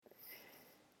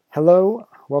Hello,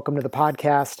 welcome to the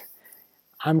podcast.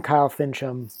 I'm Kyle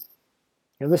Fincham.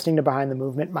 You're listening to Behind the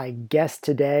Movement. My guest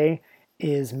today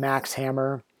is Max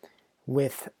Hammer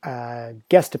with a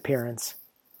guest appearance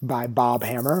by Bob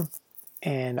Hammer,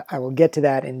 and I will get to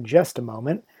that in just a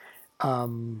moment.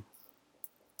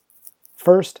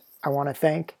 First, I want to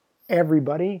thank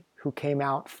everybody who came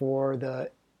out for the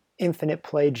Infinite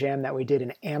Play Jam that we did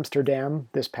in Amsterdam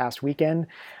this past weekend.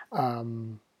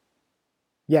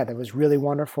 That was really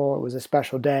wonderful. It was a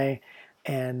special day.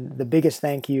 And the biggest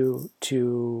thank you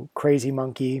to Crazy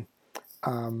Monkey,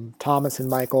 Thomas and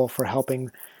Michael for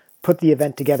helping put the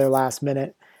event together last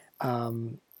minute. It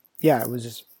was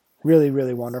just really,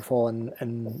 really wonderful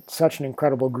and such an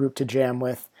incredible group to jam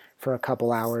with for a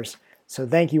couple hours. So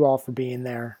thank you all for being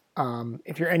there.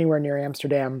 If you're anywhere near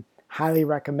Amsterdam, highly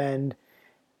recommend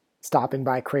stopping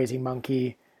by Crazy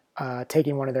Monkey,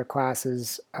 taking one of their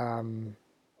classes.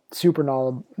 Super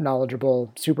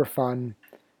knowledgeable, super fun,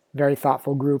 very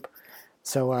thoughtful group.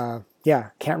 So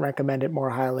can't recommend it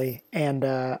more highly. And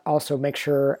also make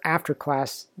sure after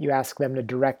class you ask them to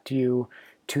direct you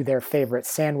to their favorite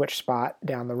sandwich spot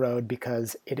down the road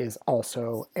because it is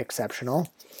also exceptional.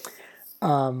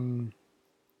 Right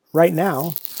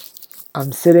now,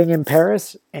 I'm sitting in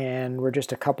Paris and we're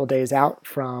just a couple days out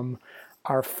from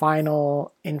our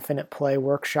final Infinite Play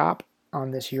workshop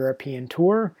on this European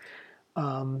tour.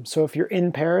 So if you're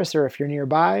in Paris or if you're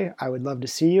nearby, I would love to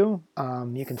see you.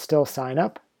 You can still sign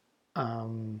up.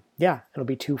 It'll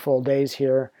be 2 full days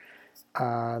here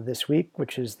this week,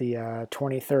 which is the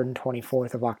 23rd and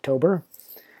 24th of October.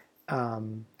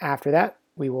 After that,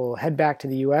 we will head back to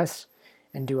the U.S.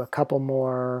 and do a couple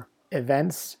more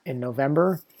events in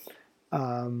November.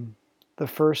 The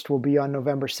first will be on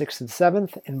November 6th and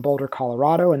 7th in Boulder,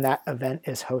 Colorado, and that event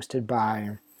is hosted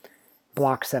by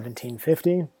Block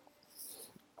 1750.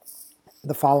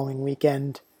 The following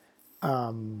weekend,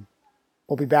 we'll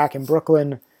be back in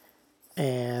Brooklyn,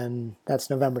 and that's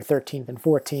November 13th and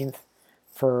 14th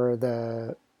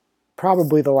for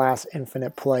probably the last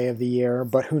Infinite Play of the year,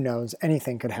 but who knows,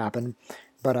 anything could happen.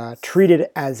 But treat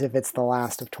it as if it's the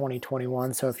last of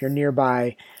 2021, so if you're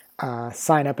nearby,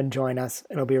 sign up and join us.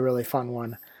 It'll be a really fun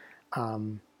one.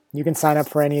 You can sign up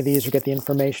for any of these or get the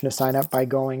information to sign up by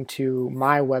going to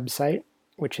my website,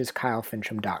 which is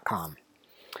kylefincham.com.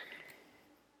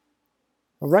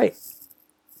 All right,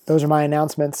 those are my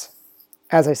announcements.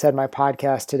 As I said, my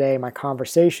podcast today, my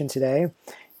conversation today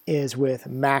is with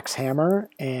Max Hammer,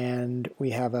 and we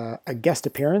have a guest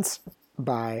appearance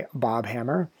by Bob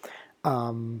Hammer.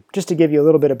 Just to give you a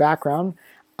little bit of background,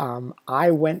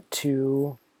 I went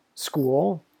to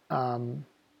school,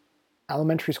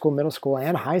 elementary school, middle school,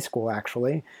 and high school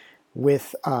actually,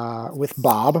 with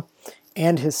Bob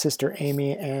and his sister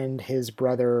Amy and his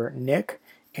brother Nick,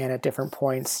 and at different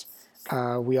points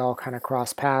we all kind of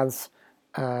crossed paths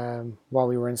while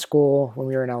we were in school. When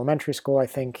we were in elementary school, I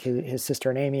think his sister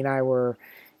and Amy and I were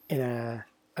in a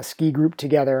ski group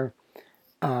together.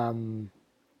 And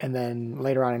then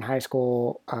later on in high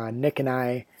school, Nick and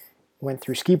I went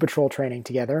through ski patrol training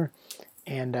together.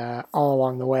 And all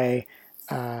along the way,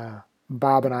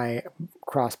 Bob and I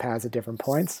crossed paths at different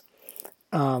points.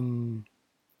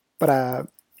 But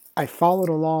I followed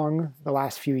along the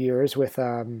last few years with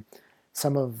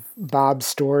some of Bob's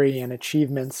story and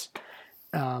achievements.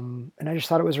 And I just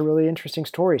thought it was a really interesting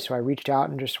story. So I reached out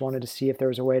and just wanted to see if there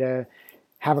was a way to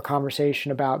have a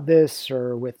conversation about this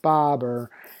or with Bob or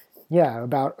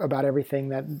about everything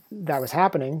that was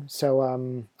happening.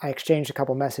 So I exchanged a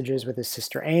couple messages with his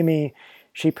sister Amy.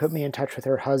 She put me in touch with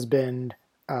her husband,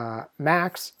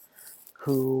 Max,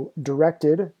 who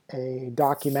directed a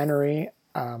documentary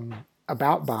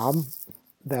about Bob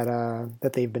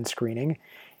that they've been screening,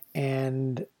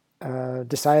 and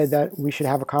decided that we should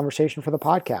have a conversation for the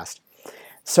podcast.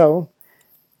 So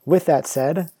with that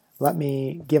said, let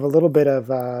me give a little bit of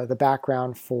the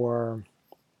background for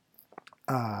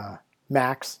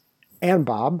Max and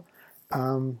Bob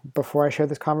before I share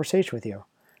this conversation with you.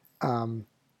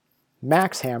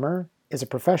 Max Hammer is a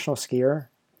professional skier,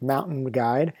 mountain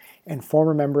guide, and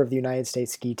former member of the United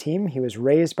States ski team. He was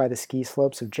raised by the ski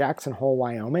slopes of Jackson Hole,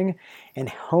 Wyoming, and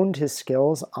honed his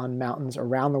skills on mountains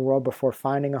around the world before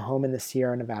finding a home in the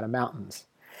Sierra Nevada mountains.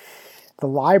 The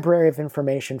library of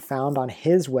information found on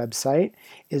his website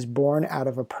is born out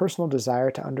of a personal desire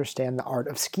to understand the art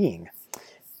of skiing.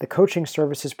 The coaching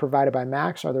services provided by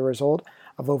Max are the result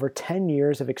of over 10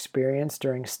 years of experience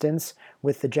during stints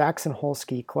with the Jackson Hole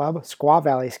Ski Club, Squaw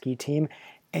Valley Ski Team,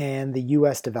 and the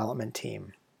U.S. Development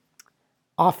Team.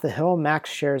 Off the hill, Max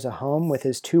shares a home with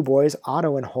his 2 boys,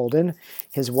 Otto and Holden,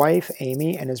 his wife,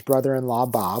 Amy, and his brother-in-law,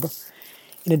 Bob.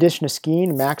 In addition to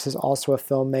skiing, Max is also a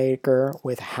filmmaker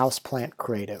with Houseplant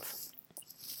Creative.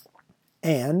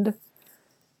 And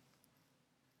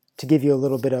to give you a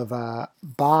little bit of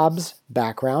Bob's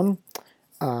background,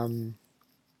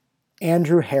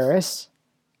 Andrew Harris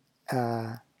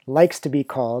likes to be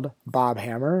called Bob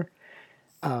Hammer,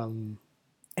 and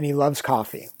he loves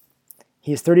coffee.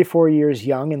 He is 34 years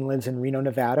young and lives in Reno,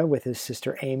 Nevada with his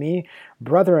sister Amy,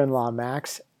 brother-in-law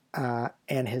Max,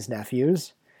 and his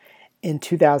nephews. In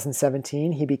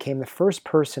 2017, he became the first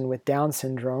person with Down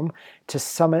syndrome to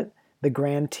summit the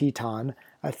Grand Teton,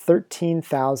 a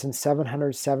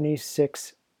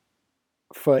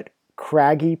 13,776-foot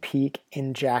craggy peak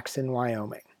in Jackson,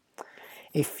 Wyoming.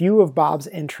 A few of Bob's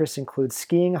interests include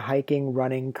skiing, hiking,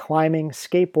 running, climbing,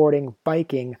 skateboarding,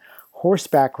 biking,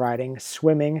 horseback riding,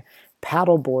 swimming,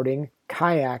 paddleboarding,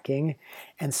 kayaking,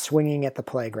 and swinging at the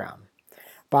playground.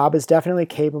 Bob is definitely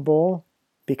capable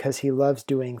because he loves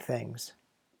doing things.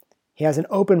 He has an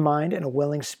open mind and a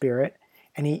willing spirit,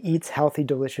 and he eats healthy,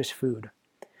 delicious food.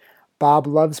 Bob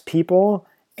loves people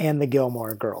and the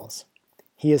Gilmore Girls.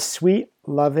 He is sweet,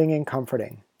 loving, and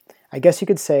comforting. I guess you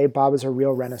could say Bob is a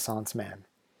real Renaissance man.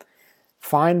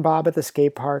 Find Bob at the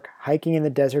skate park, hiking in the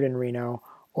desert in Reno,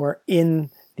 or in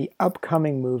the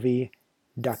upcoming movie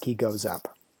Ducky Goes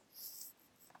Up.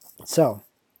 So,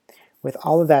 with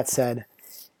all of that said,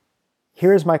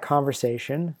 here's my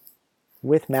conversation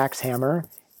with Max Hammer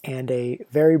and a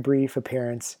very brief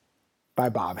appearance by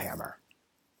Bob Hammer.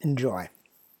 Enjoy.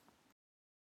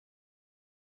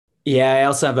 Yeah, I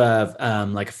also have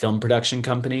a film production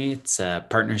company. It's a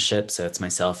partnership, so it's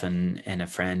myself and a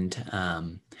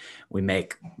friend. We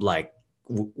make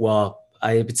well,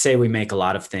 I would say we make a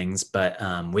lot of things, but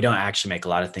we don't actually make a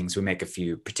lot of things. We make a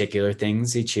few particular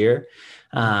things each year.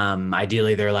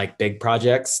 Ideally, they're like big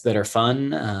projects that are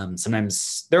fun.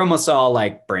 Sometimes they're almost all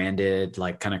like branded,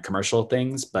 like kind of commercial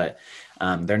things, but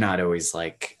they're not always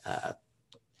like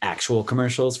actual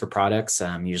commercials for products.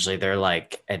 Usually they're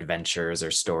like adventures or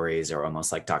stories or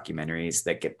almost like documentaries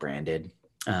that get branded.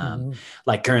 Mm-hmm.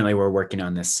 Like currently we're working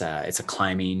on this, it's a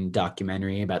climbing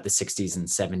documentary about the 60s and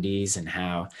 70s and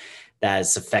how that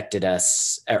has affected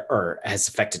us or has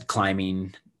affected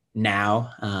climbing now.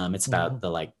 It's Mm-hmm. about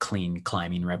the like clean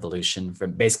climbing revolution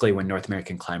from basically when North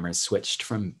American climbers switched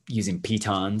from using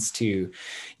pitons to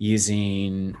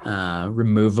using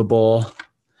removable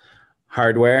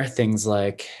hardware, things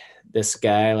like this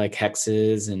guy, like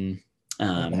hexes and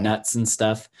Okay. nuts and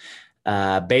stuff,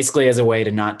 basically as a way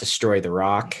to not destroy the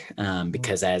rock,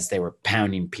 because as they were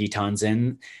pounding pitons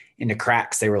into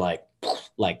cracks, they were like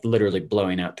literally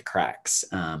blowing out the cracks,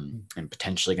 and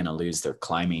potentially going to lose their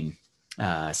climbing.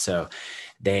 So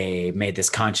they made this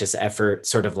conscious effort,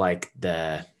 sort of like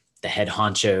the head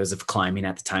honchos of climbing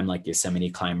at the time, like Yosemite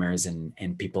climbers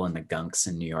and people in the gunks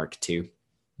in New York too,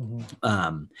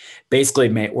 Mm-hmm. basically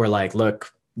were like,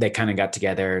 look, they kind of got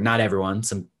together. Not everyone.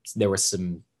 There were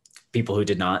some people who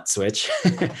did not switch,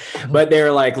 Mm-hmm. but they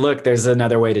were like, look, there's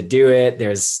another way to do it.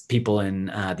 There's people in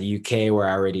the UK were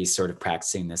already sort of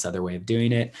practicing this other way of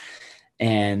doing it.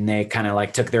 And they kind of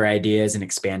like took their ideas and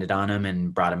expanded on them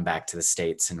and brought them back to the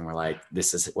States and were like,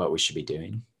 this is what we should be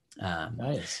doing. Um,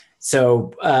 Nice.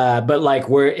 so, but like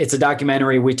it's a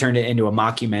documentary. We turned it into a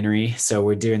mockumentary. So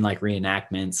we're doing like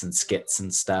reenactments and skits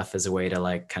and stuff as a way to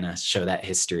like kind of show that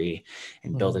history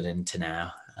and build Mm-hmm. it into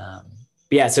now. But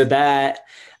yeah, so that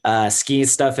ski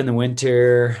stuff in the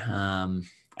winter.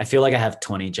 I feel like I have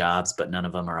 20 jobs, but none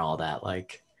of them are all that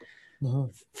like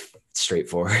Mm-hmm.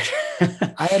 straightforward.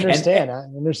 I and understand. I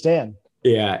understand.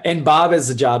 yeah, and Bob has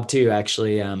a job too.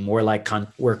 Actually, we're like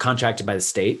we're contracted by the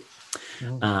state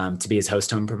Mm-hmm. to be his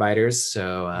host home providers.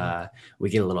 So Mm-hmm.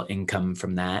 we get a little income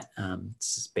from that.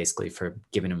 It's basically for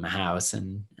giving him a house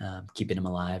and keeping him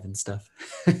alive and stuff.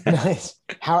 Nice.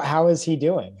 How is he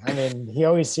doing? I mean, he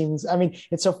always seems. I mean,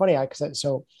 it's so funny.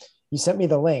 So you sent me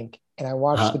the link, and I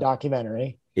watched the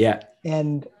documentary, Yeah.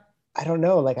 and I don't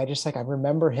know. Like, I just like I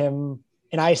remember him,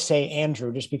 and I say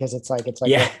Andrew just because it's like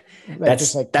Yeah. what like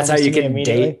just like That's how comes to you me can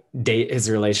immediately. date his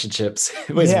relationships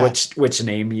was Yeah, which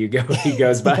name he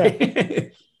goes yeah.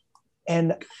 by.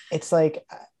 And it's like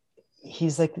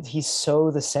he's so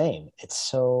the same. It's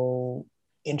so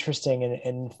interesting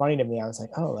and funny to me. I was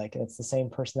like, oh, like it's the same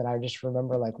person that I just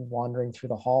remember like wandering through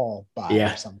the hall by or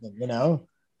Yeah. something, you know?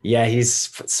 Yeah, he's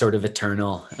sort of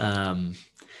eternal. I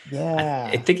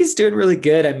Yeah. think he's doing really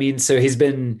good. I mean, so he's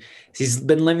been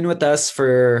living with us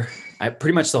for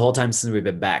pretty much the whole time since we've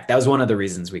been back. That was one of the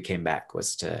reasons we came back,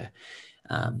 was to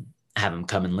um, have him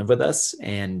come and live with us,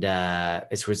 and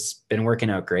it's been working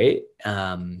out great.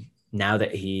 Now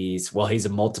that he's a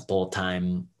multiple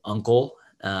time uncle,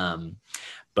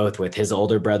 both with his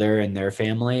older brother and their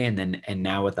family, and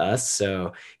now with us.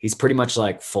 So he's pretty much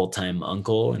like full-time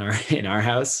uncle in our in our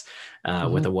house,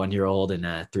 with a 1 year old and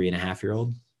a 3.5 year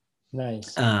old.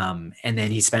 Nice. And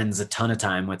then he spends a ton of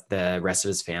time with the rest of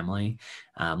his family,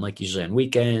 like usually on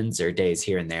weekends or days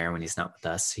here and there when he's not with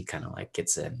us. He kind of like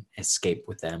gets an escape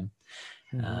with them.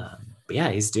 But yeah,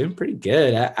 he's doing pretty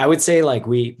good. I would say like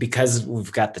because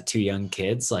we've got the two young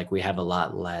kids, like we have a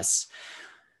lot less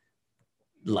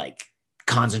like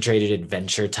concentrated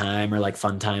adventure time or like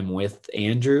fun time with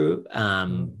Andrew.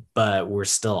 But we're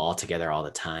still all together all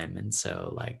the time. And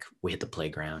so like we hit the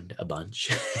playground a bunch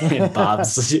and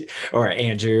Bob's or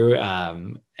Andrew,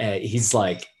 he's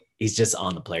just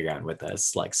on the playground with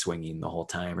us, like swinging the whole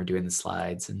time or doing the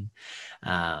slides. And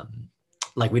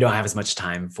like we don't have as much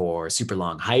time for super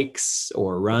long hikes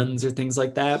or runs or things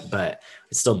like that, but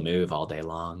we still move all day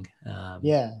long.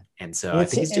 Yeah. And so I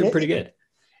think he's doing pretty good.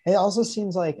 It also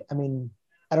seems like, I mean,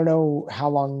 I don't know how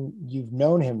long you've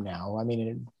known him now. I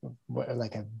mean,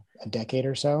 like a decade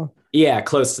or so? Yeah,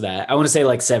 close to that. I want to say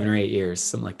like 7 or 8 years,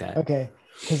 something like that. Okay.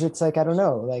 Because it's like, I don't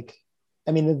know, like,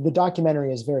 I mean, the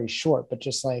documentary is very short, but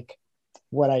just like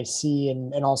what I see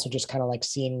and also just kind of like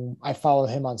seeing, I follow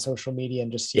him on social media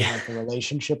and just seeing like the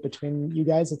relationship between you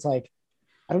guys. It's like,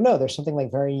 I don't know, there's something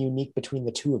like very unique between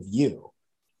the two of you.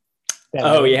 That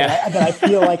I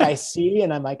feel like I see,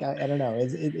 and I'm like, I don't know.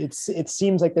 It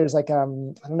seems like there's like I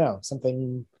don't know,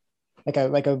 something like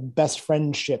a best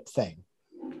friendship thing.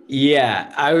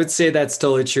 Yeah, I would say that's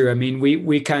totally true. I mean,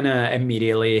 we kind of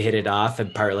immediately hit it off,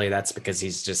 and partly that's because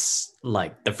he's just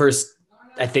like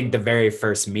I think the very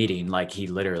first meeting, like he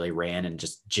literally ran and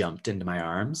just jumped into my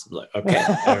arms. Like, okay,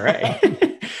 all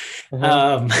right.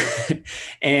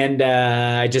 And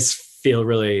I just feel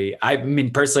really, I mean,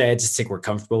 personally, I just think we're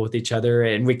comfortable with each other,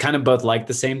 and we kind of both like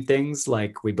the same things.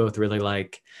 Like we both really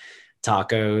like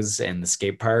tacos and the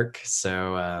skate park.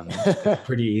 So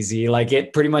pretty easy. Like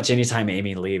it pretty much anytime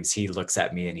Amy leaves, he looks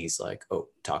at me and he's like, oh,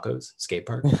 tacos, skate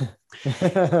park.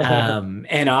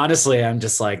 And honestly, I'm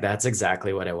just like, that's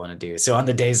exactly what I want to do. So on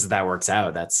the days that works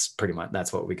out, that's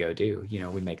what we go do. You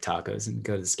know, we make tacos and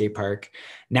go to the skate park.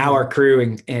 Now our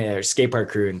skate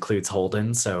park crew includes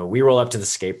Holden. So we roll up to the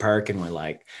skate park and we're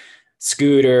like,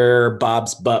 Scooter,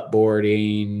 Bob's butt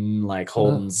boarding, like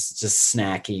Holden's just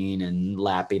snacking and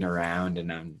lapping around.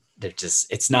 And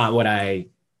it's not what I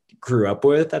grew up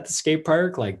with at the skate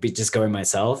park, like just going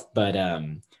myself, but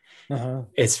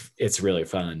it's really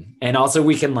fun. And also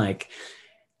we can like,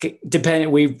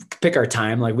 we pick our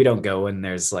time. Like we don't go when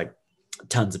there's like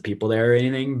tons of people there or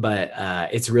anything, but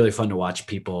it's really fun to watch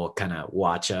people kind of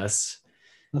watch us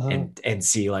and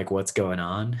see like what's going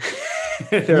on.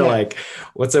 They're like,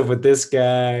 what's up with this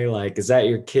guy? Like, is that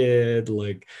your kid?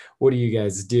 Like, what are you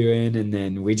guys doing? And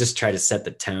then we just try to set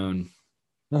the tone,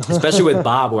 especially with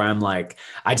Bob, where I'm like,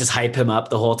 I just hype him up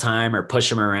the whole time or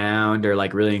push him around or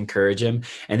like really encourage him.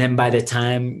 And then by the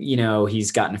time, you know,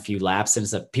 he's gotten a few laps and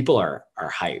stuff, people are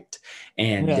hyped.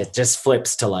 And it just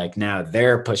flips to like, now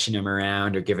they're pushing him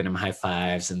around or giving him high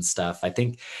fives and stuff. I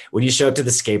think when you show up to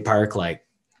the skate park, like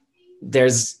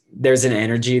there's an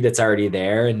energy that's already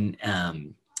there, and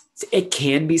it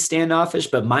can be standoffish,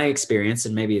 but my experience,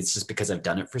 and maybe it's just because I've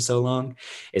done it for so long,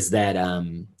 is that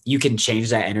you can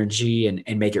change that energy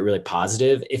and make it really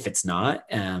positive if it's not.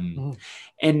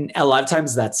 And a lot of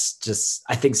times that's just,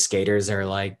 I think skaters are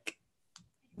like,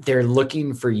 they're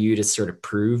looking for you to sort of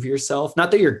prove yourself. Not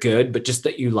that you're good, but just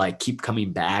that you like keep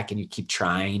coming back and you keep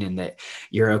trying and that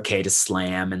you're okay to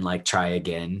slam and like try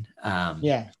again.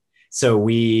 So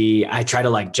I try to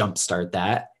like jumpstart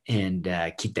that and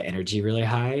keep the energy really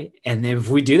high. And then if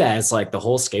we do that, it's like the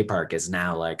whole skate park is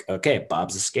now like, okay,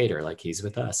 Bob's a skater, like he's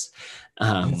with us. Or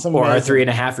our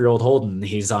 3.5-year-old Holden,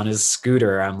 he's on his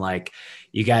scooter. I'm like,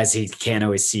 you guys, he can't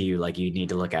always see you. Like you need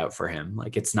to look out for him.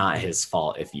 Like it's not his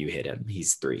fault if you hit him.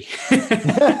 He's 3.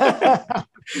 That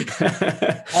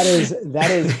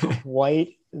is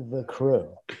quite the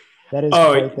crew. That is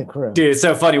quite the crew. Dude, it's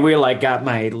so funny. We like got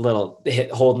my little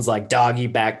Holden's like doggy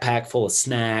backpack full of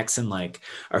snacks and like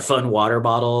our fun water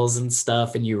bottles and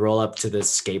stuff. And you roll up to this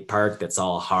skate park that's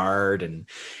all hard and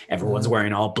everyone's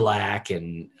wearing all black.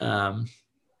 And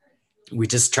we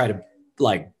just try to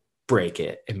like break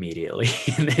it immediately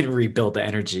and then rebuild the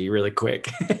energy really quick.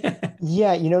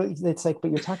 Yeah, you know, it's like,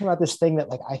 but you're talking about this thing that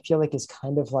like I feel like is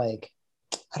kind of like,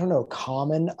 I don't know,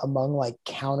 common among like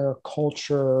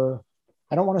counterculture.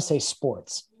 I don't want to say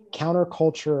sports,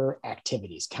 counterculture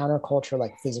activities, counterculture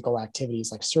like physical activities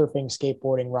like surfing,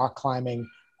 skateboarding, rock climbing,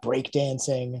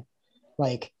 breakdancing,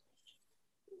 like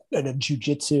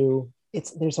jujitsu.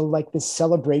 There's like this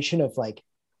celebration of like,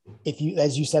 if you,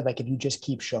 as you said, like if you just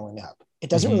keep showing up, It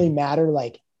doesn't really Hmm. matter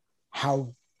like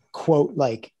how quote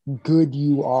like good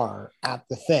you are at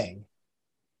the thing.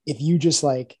 If you just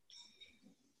like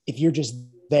if you're just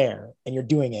there and you're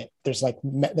doing it, there's like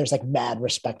mad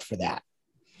respect for that.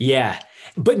 Yeah,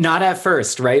 but not at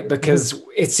first, right? Mm-hmm. Because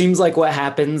it seems like what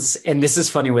happens, and this is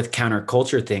funny with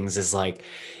counterculture things, is like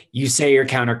you say you're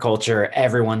counterculture,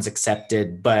 everyone's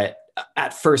accepted, but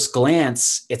at first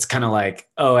glance, it's kind of like,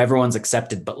 oh, everyone's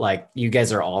accepted, but like you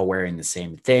guys are all wearing the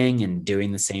same thing and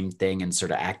doing the same thing and sort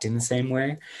of acting the same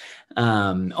way.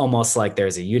 Almost like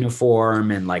there's a uniform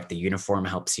and like the uniform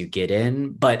helps you get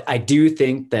in. But I do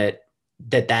think that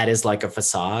is like a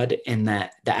facade, and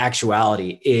that the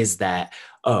actuality is that,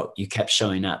 oh, you kept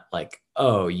showing up, like,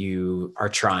 oh, you are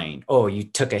trying, oh, you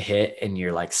took a hit and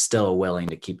you're like still willing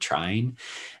to keep trying.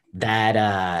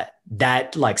 That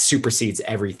like supersedes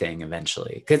everything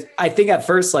eventually. Because I think at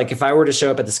first, like if I were to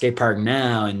show up at the skate park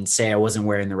now and say I wasn't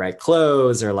wearing the right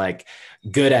clothes or like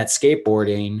good at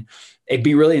skateboarding, it'd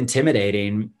be really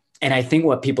intimidating. And I think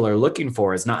what people are looking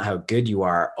for is not how good you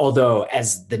are. Although,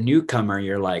 as the newcomer,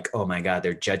 you're like, oh my God,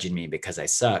 they're judging me because I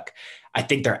suck. I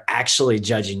think they're actually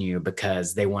judging you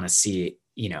because they want to see,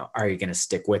 are you going to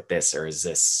stick with this, or is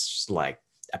this like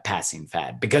a passing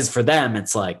fad? Because for them,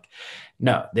 it's like,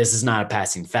 no, this is not a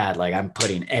passing fad. Like I'm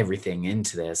putting everything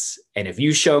into this. And if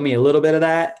you show me a little bit of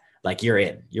that, like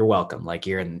you're welcome. Like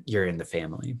you're in the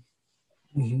family.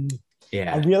 Mm-hmm.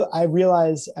 Yeah. I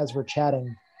realize as we're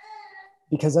chatting,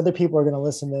 because other people are going to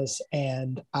listen to this,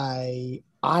 and I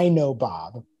know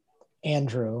Bob,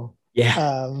 Andrew, Yeah.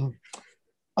 um,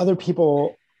 other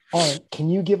people aren't. Can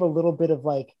you give a little bit of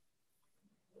like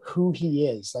who he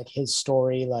is, like his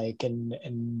story, like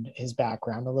and his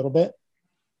background a little bit?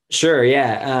 Sure.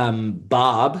 Yeah.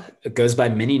 Bob goes by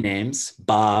many names.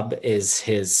 Bob is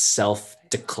his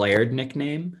self-declared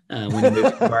nickname when he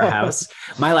moved into our house.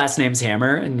 My last name's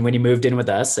Hammer, and when he moved in with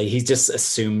us, he just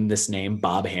assumed this name,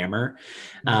 Bob Hammer.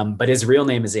 But his real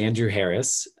name is Andrew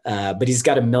Harris. But he's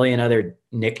got a million other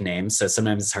nicknames, so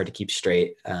sometimes it's hard to keep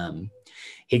straight.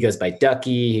 He goes by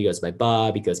Ducky. He goes by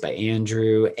Bob. He goes by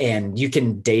Andrew, and you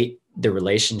can date the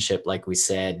relationship, like we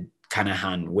said, kind of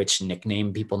on which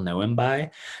nickname people know him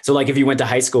by. So like if you went to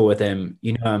high school with him,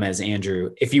 you know him as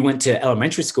Andrew. If you went to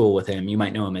elementary school with him, you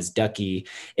might know him as Ducky.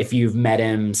 If you've met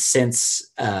him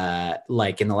since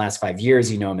like in the last 5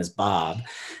 years, you know him as Bob.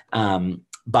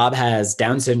 Bob has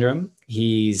Down syndrome.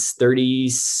 He's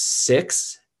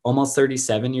 36, almost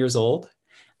 37 years old.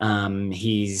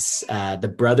 He's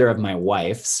the brother of my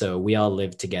wife. So we all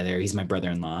live together. He's my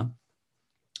brother-in-law.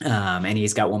 And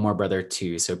he's got one more brother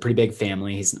too. So pretty big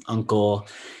family. He's an uncle.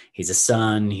 He's a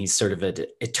son. He's sort of an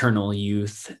eternal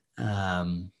youth.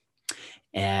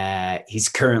 He's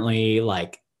currently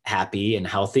like happy and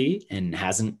healthy and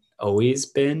hasn't always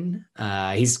been.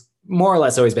 He's more or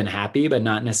less always been happy, but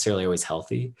not necessarily always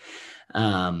healthy.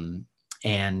 Um,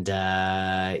 and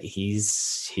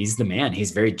he's the man.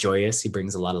 He's very joyous. He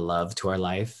brings a lot of love to our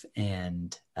life,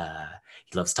 and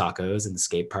he loves tacos and the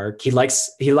skate park. He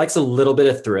likes a little bit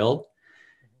of thrill,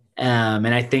 and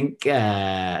I think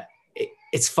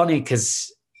it's funny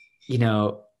because you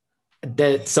know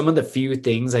that some of the few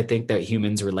things I think that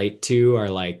humans relate to are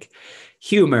like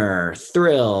humor,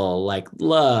 thrill, like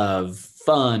love,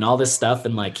 fun, all this stuff,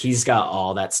 and like he's got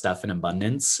all that stuff in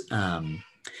abundance.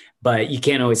 But you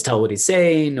can't always tell what he's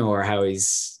saying or how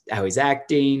he's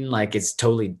acting. Like it's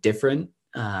totally different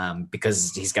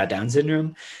because he's got Down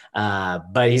syndrome.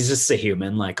 But he's just a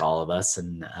human like all of us,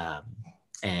 and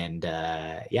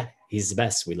yeah, he's the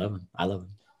best. We love him. I love him.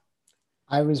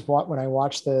 When I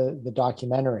watched the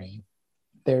documentary,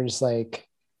 there's like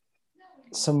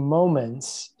some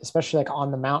moments, especially like on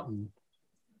the mountain,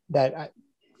 that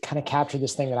kind of capture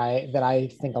this thing that I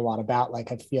think a lot about.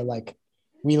 Like I feel like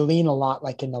we lean a lot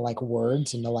like into like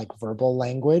words, into like verbal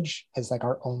language as like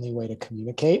our only way to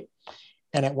communicate.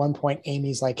 And at one point,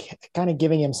 Amy's like kind of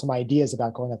giving him some ideas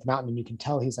about going up the mountain, and you can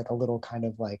tell he's like a little kind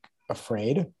of like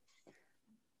afraid.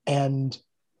 And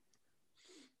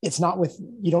it's not with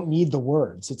you don't need the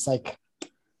words. It's like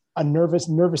a nervous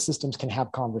systems can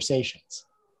have conversations,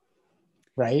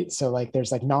 right? So like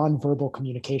there's like nonverbal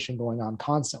communication going on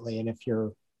constantly, and if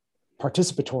you're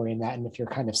participatory in that, and if you're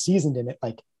kind of seasoned in it,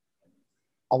 like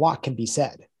a lot can be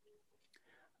said.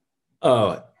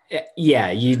 Oh,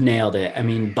 yeah, you nailed it. I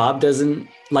mean, Bob doesn't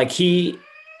like he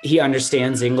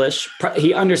understands English.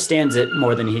 He understands it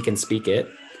more than he can speak it.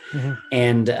 Mm-hmm.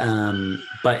 And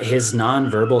but his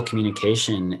nonverbal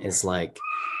communication is like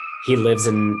he lives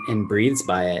and breathes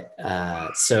by it.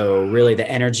 So really the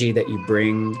energy that you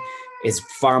bring is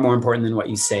far more important than what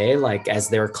you say. Like as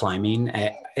they're climbing,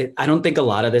 I don't think a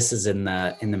lot of this is in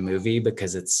the movie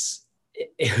because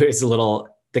it was a little,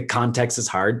 the context is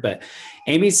hard, but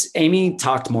Amy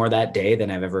talked more that day than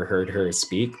I've ever heard her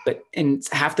speak. But and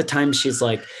half the time she's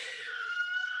like,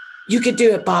 you could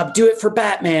do it, Bob, do it for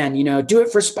Batman, do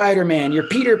it for Spider-Man, you're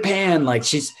Peter Pan. Like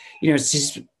she's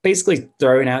basically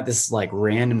throwing out this like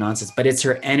random nonsense, but it's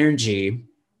her energy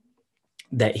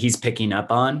that he's picking up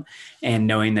on, and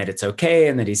knowing that it's okay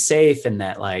and that he's safe, and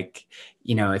that like,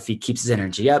 if he keeps his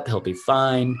energy up, he'll be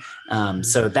fine.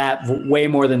 So that way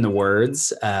more than the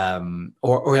words,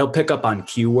 or he'll pick up on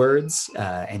cue words,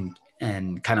 and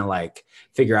kind of like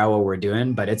figure out what we're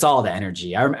doing, but it's all the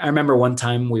energy. I remember one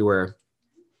time we were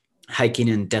hiking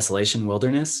in Desolation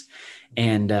Wilderness,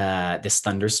 and this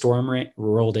thunderstorm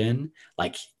rolled in,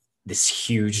 like this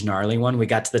huge gnarly one. We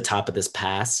got to the top of this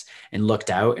pass and looked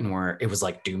out, and it was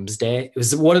like doomsday. It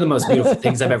was one of the most beautiful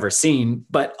things I've ever seen,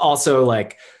 but also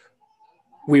like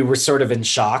we were sort of in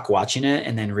shock watching it,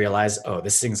 and then realized, oh,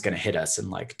 this thing's going to hit us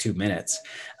in like 2 minutes.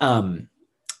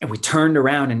 And we turned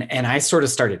around, and I sort of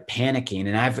started panicking,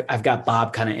 and I've got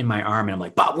Bob kind of in my arm, and I'm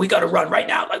like, Bob, we got to run right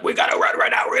now. Like, we got to run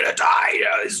right now. We're going to die.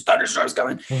 This thunderstorm's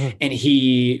coming. Mm-hmm. And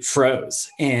he froze,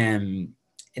 and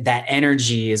that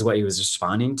energy is what he was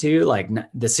responding to. Like,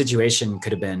 the situation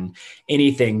could have been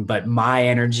anything, but my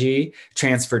energy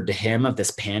transferred to him of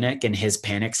this panic, and his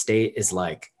panic state is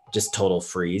like just total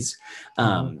freeze.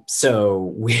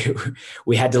 So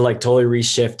we had to like totally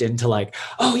reshift into like,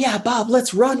 oh yeah, Bob,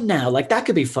 let's run now. Like that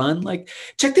could be fun. Like,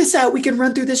 check this out. We can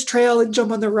run through this trail and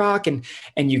jump on the rock. And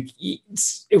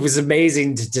it was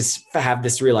amazing to just have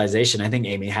this realization. I think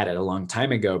Amy had it a long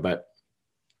time ago, but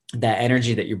that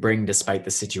energy that you bring despite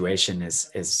the situation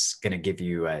is going to give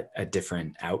you a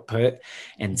different output.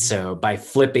 And so by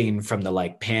flipping from the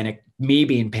like me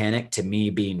being panicked to me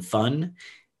being fun,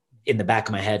 in the back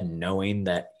of my head, knowing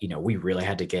that, we really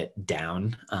had to get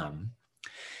down,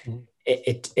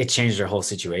 it changed our whole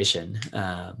situation.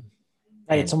 Right.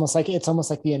 It's almost like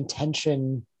the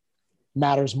intention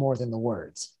matters more than the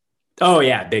words. Oh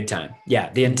yeah. Big time.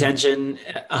 Yeah. The intention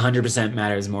 100%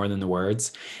 matters more than the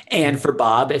words. And for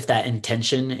Bob, if that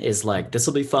intention is like, this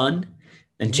will be fun,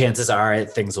 then chances are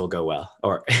things will go well,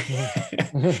 or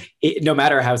no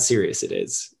matter how serious it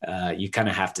is, you kind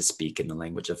of have to speak in the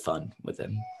language of fun with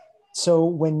him. So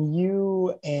when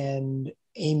you and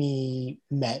Amy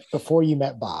met, before you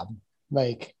met Bob,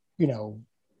 like, you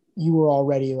were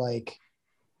already like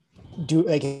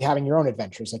having your own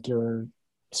adventures, like you're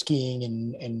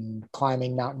skiing and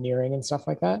climbing, mountaineering and stuff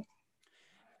like that.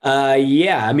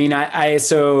 Yeah. I mean,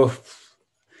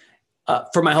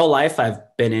 for my whole life, I've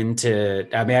been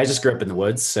I just grew up in the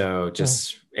woods. So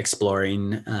just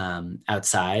exploring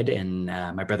outside, and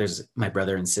my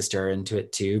brother and sister are into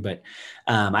it too. But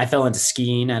I fell into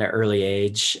skiing at an early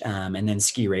age, and then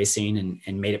ski racing,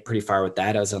 and made it pretty far with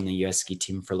that. I was on the US ski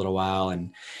team for a little while,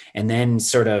 and then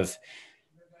sort of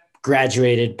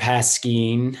graduated past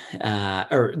skiing,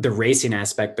 or the racing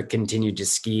aspect, but continued to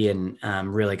ski, and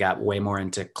really got way more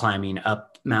into climbing up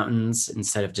mountains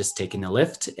instead of just taking the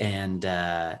lift, and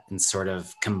sort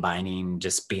of combining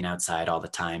just being outside all the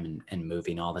time and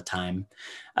moving all the time,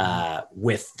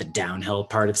 with the downhill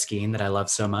part of skiing that I love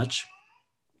so much.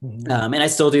 And I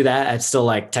still do that. I'm still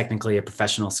like technically a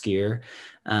professional skier.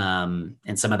 And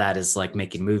some of that is like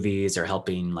making movies or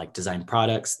helping like design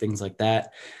products, things like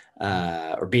that.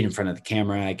 Or being in front of the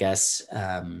camera, I guess.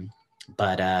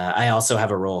 But I also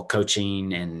have a role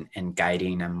coaching and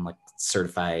guiding. I'm like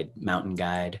certified mountain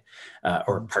guide,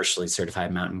 or partially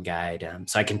certified mountain guide.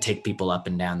 So I can take people up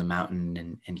and down the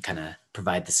mountain and kind of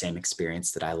provide the same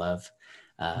experience that I love,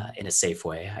 in a safe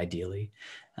way, ideally.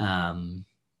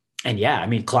 And yeah, I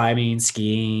mean, climbing,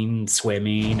 skiing,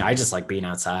 swimming, I just like being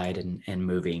outside and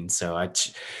moving. So I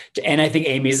think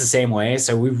Amy's the same way.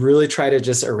 So we really try to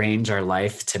just arrange our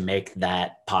life to make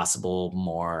that possible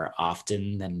more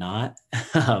often than not.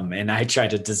 And I try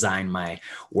to design my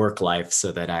work life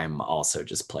so that I'm also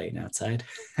just playing outside.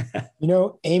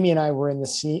 Amy and I were in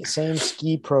the same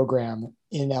ski program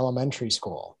in elementary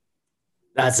school.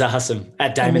 That's awesome.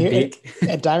 At Diamond Peak?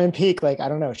 At Diamond Peak, like, I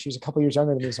don't know. She was a couple years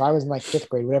younger than me. So I was in like 5th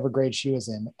grade, whatever grade she was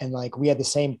in. And like, we had the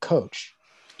same coach.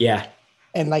 Yeah.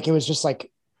 And like, it was just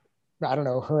like, I don't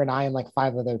know, her and I and like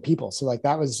 5 other people. So like,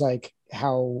 that was like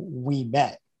how we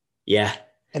met. Yeah.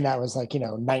 And that was like,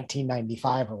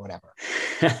 1995 or whatever.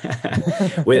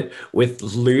 with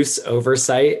loose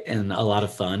oversight and a lot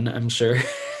of fun, I'm sure.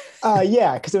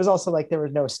 Yeah, because it was also like there were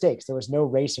no stakes. There was no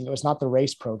racing. It was not the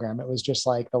race program. It was just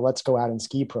like the let's go out and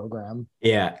ski program.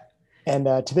 Yeah. And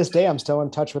to this day, I'm still in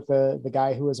touch with the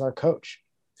guy who was our coach.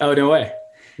 Oh, no way.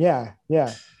 Yeah.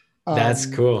 Yeah. That's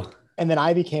cool. And then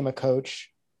I became a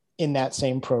coach in that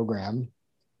same program.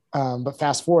 But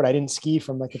fast forward, I didn't ski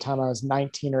from like the time I was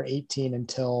 19 or 18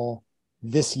 until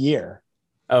this year.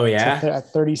 Oh So yeah.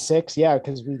 at 36, yeah,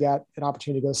 because we got an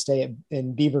opportunity to go stay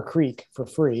in Beaver Creek for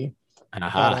free at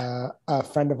Aha. a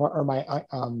friend of our, or my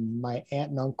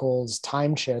aunt and uncle's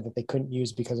timeshare that they couldn't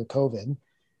use because of COVID.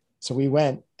 So we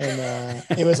went, and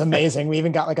it was amazing. We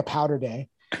even got like a powder day,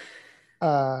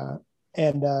 uh,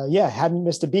 and yeah, hadn't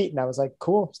missed a beat. And I was like,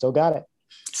 cool, still got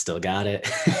Still got it.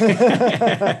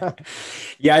 it.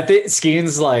 Yeah, I think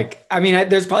skiing's like, I mean,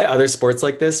 there's probably other sports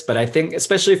like this, but I think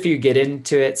especially if you get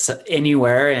into it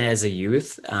anywhere and as a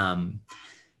youth,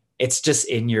 it's just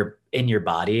in your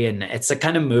body, and it's a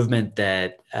kind of movement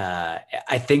that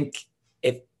I think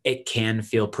it can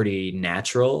feel pretty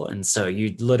natural, and so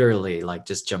you literally like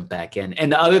just jump back in.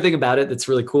 And the other thing about it that's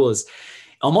really cool is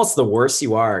almost the worse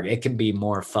you are, it can be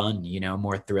more fun, you know,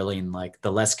 more thrilling. Like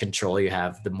the less control you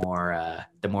have, the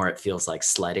more it feels like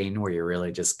sledding, where you're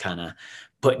really just kind of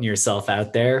putting yourself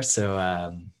out there. So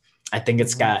I think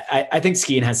Mhm. I think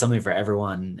skiing has something for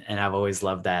everyone, and I've always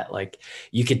loved that. Like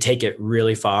you could take it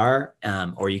really far,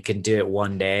 or you can do it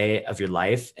one day of your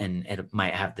life, and it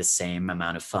might have the same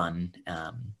amount of fun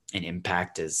and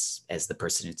impact as the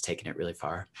person who's taken it really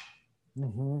far.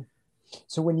 Mhm.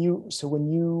 So when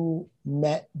you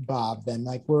met Bob, then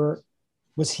like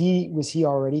was he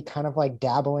already kind of like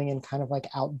dabbling in kind of like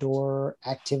outdoor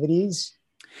activities?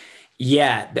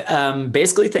 Yeah,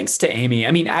 basically thanks to Amy.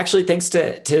 I mean, actually thanks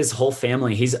to his whole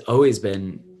family. He's always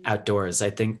been outdoors. I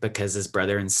think because his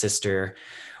brother and sister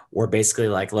were basically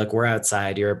like, look, we're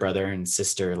outside. You're a brother and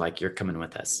sister. Like you're coming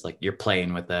with us. Like you're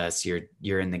playing with us.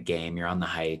 You're in the game. You're on the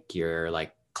hike. You're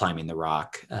like climbing the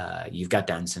rock. You've got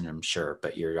Down syndrome, sure,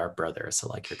 but you're our brother, so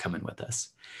like you're coming with us.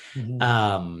 Mhm.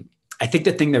 Um, I think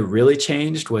the thing that really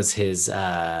changed was his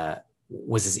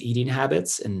eating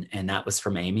habits, and that was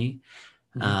from Amy.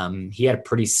 Mhm. He had a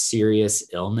pretty serious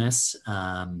illness.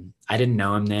 I didn't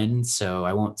know him then, so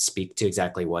I won't speak to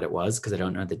exactly what it was because I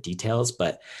don't know the details.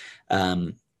 But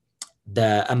um,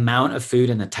 the amount of food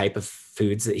and the type of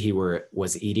foods that he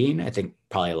was eating, I think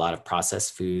probably a lot of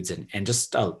processed foods and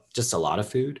just a lot of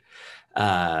food,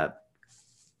 uh,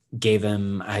 gave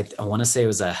him. I want to say it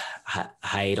was a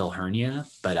hiatal hernia,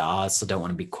 but I also don't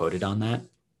want to be quoted on that.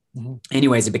 Mhm.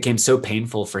 Anyways, it became so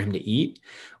painful for him to eat,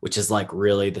 which is like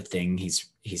really the thing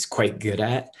he's quite good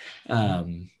at.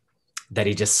 Mhm. That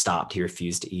he just stopped. He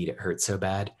refused to eat. It hurt so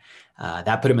bad.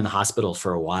 That put him in the hospital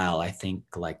for a while. I think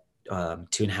like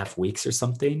 2.5 weeks or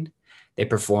something. They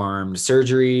performed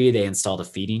surgery. They installed a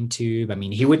feeding tube. I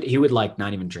mean, he would like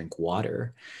not even drink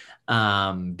water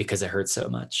because it hurts so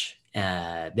much.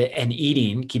 And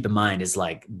eating, keep in mind, is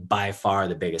like by far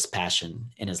the biggest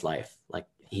passion in his life. Like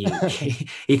he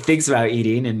thinks about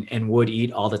eating and would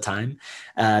eat all the time.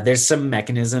 There's some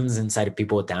mechanisms inside of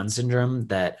people with Down syndrome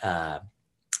that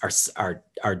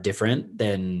are different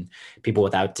than people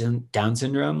without Down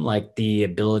syndrome, like the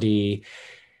ability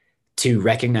to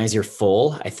recognize you're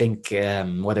full. I think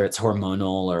whether it's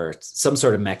hormonal or some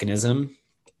sort of mechanism,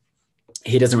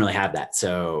 he doesn't really have that.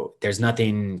 So there's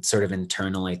nothing sort of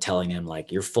internally telling him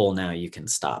like you're full now, you can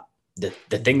stop. The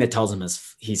thing Mhm. that tells him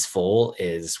is he's full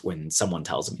is when someone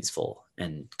tells him he's full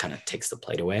and kind of takes the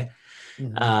plate away.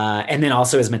 Mhm. And then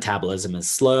also his metabolism is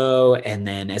slow. And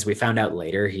then as we found out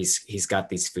later, he's got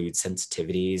these food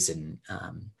sensitivities and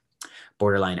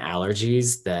borderline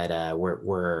allergies that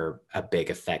were a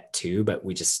big effect too, but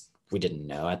we didn't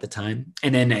know at the time.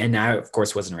 And I of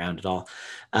course wasn't around at all.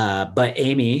 But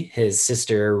Amy, his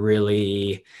sister,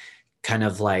 really kind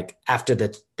of like after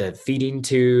the feeding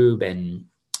tube and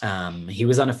he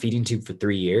was on a feeding tube for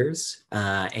 3 years.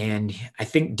 And I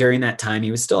think during that time he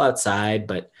was still outside,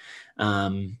 but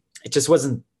it just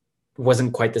wasn't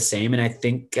quite the same. And I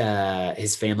think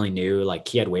his family knew like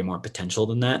he had way more potential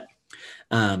than that.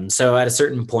 So at a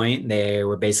certain point, they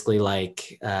were basically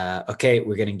like, okay,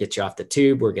 we're going to get you off the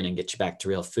tube. We're going to get you back to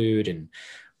real food and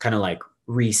kind of like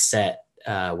reset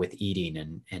with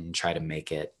eating and try to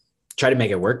make it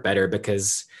work better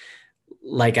because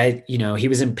like he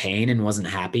was in pain and wasn't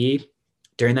happy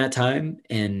during that time.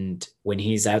 And when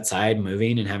he's outside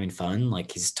moving and having fun,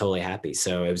 like he's totally happy.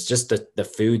 So it was just the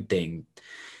food thing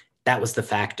that was the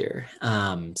factor.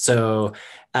 The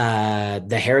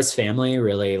Harris family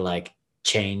really like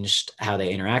changed how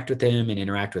they interact with him and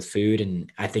interact with food.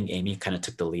 And I think Amy kind of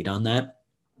took the lead on that.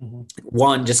 Mhm.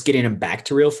 One, just getting him back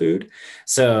to real food.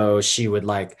 So she would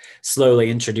like slowly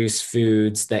introduce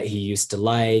foods that he used to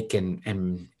like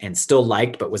and still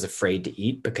liked, but was afraid to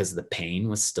eat because the pain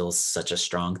was still such a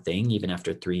strong thing, even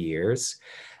after 3 years.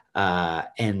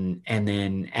 And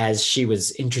then as she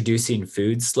was introducing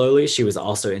food slowly, she was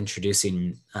also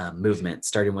introducing movement,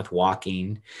 starting with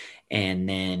walking, and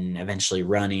then eventually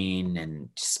running and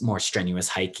just more strenuous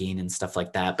hiking and stuff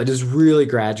like that. But it was really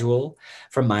gradual,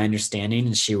 from my understanding.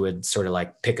 And she would sort of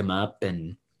like pick him up,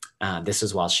 and this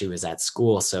was while she was at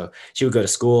school. So she would go to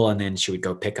school and then she would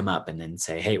go pick him up and then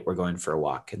say, "Hey, we're going for a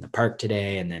walk in the park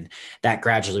today." And then that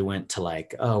gradually went to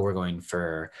like, "Oh, we're going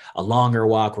for a longer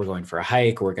walk. We're going for a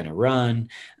hike. We're going to run."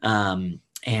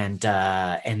 And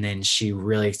then she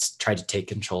really tried to take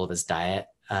control of his diet.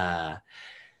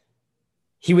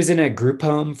 He was in a group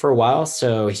home for a while,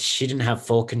 so she didn't have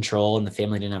full control, and the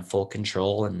family didn't have full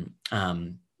control. And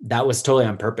that was totally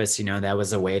on purpose. That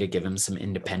was a way to give him some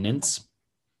independence.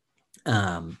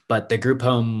 But the group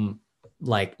home,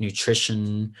 like,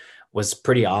 nutrition was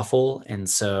pretty awful. And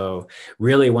so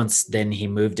really once then he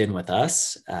moved in with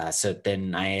us. So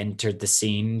then I entered the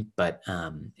scene, but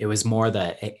it was more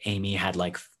that Amy had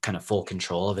like kind of full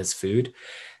control of his food.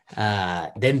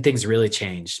 Then things really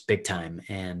changed big time.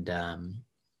 And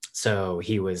so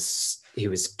he was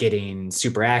getting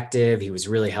super active. He was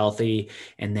really healthy.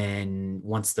 And then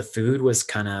once the food was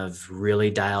kind of really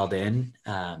dialed in,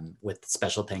 with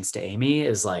special thanks to Amy,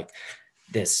 is like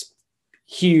this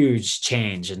huge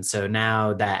change. And so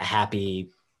now that happy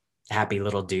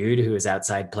little dude who was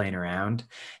outside playing around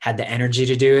had the energy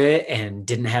to do it and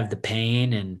didn't have the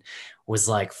pain and was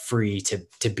like free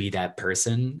to be that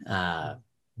person.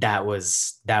 That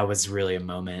was really a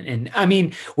moment. And I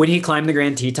mean, when he climbed the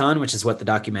Grand Teton, which is what the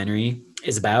documentary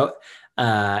is about,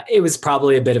 it was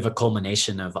probably a bit of a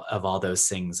culmination of all those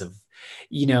things. Of,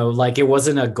 like, it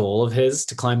wasn't a goal of his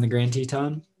to climb the Grand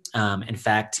Teton. In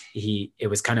fact, it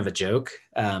was kind of a joke,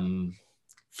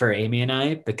 for Amy and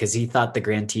I, because he thought the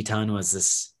Grand Teton was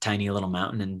this tiny little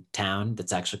mountain in town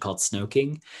that's actually called Snow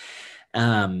King,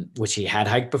 which he had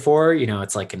hiked before.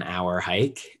 It's like an hour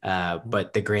hike,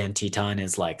 but the Grand Teton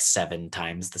is like 7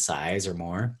 times the size or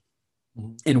more,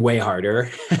 and way harder.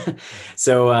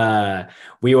 So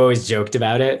we always joked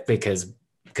about it because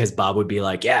Bob would be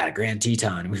like, "Yeah, Grand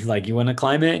Teton." We'd like, "You want to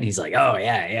climb it?" And he's like, "Oh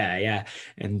yeah, yeah, yeah."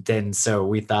 And then so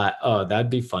we thought, "Oh, that'd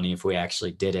be funny if we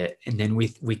actually did it." And then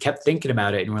we kept thinking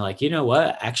about it, and we're like, "You know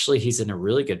what? Actually, he's in a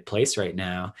really good place right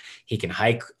now. He can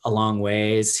hike a long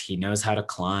ways. He knows how to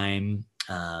climb.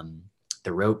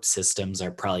 The rope systems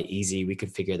are probably easy. We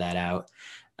could figure that out."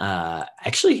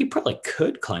 Actually, he probably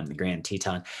could climb the Grand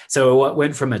Teton. So what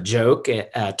went from a joke, it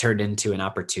turned into an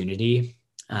opportunity.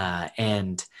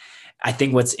 And I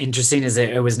think what's interesting is that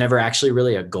it was never actually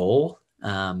really a goal,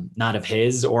 not of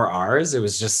his or ours. It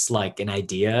was just like an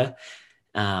idea,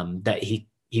 that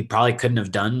he probably couldn't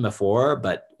have done before,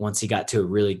 but once he got to a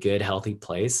really good, healthy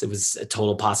place, it was a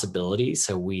total possibility.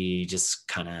 So we just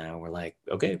kind of were like,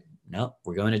 okay, no,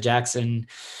 we're going to Jackson.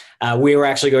 We were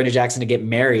actually going to Jackson to get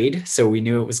married, so we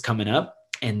knew it was coming up.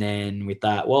 And then we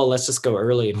thought, well, let's just go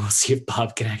early and we'll see if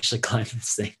Bob can actually climb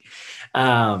this thing.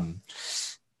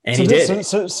 And So he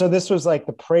this, did. so this was like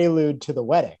the prelude to the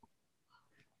wedding.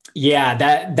 Yeah,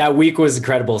 that week was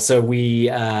incredible. So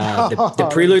the Oh,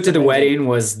 prelude that's to the amazing. wedding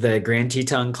was the Grand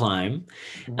Teton climb,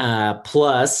 Mhm.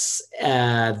 plus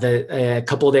the a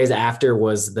couple of days after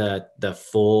was the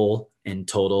full and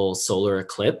total solar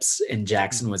eclipse, and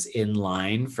Jackson was in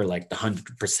line for like the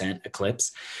 100%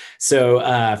 eclipse. So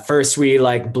first we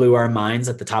like blew our minds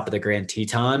at the top of the Grand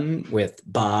Teton with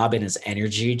Bob and his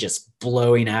energy just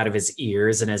blowing out of his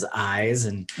ears and his eyes,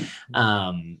 and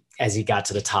as he got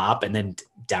to the top, and then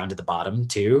down to the bottom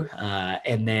too.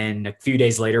 And then a few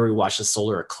days later, we watched the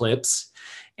solar eclipse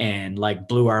and like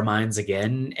blew our minds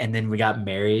again. And then we got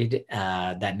married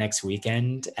that next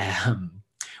weekend,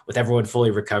 with everyone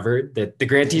fully recovered. The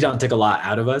Grand Teton took a lot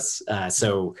out of us.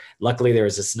 So luckily there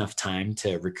was just enough time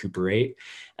to recuperate,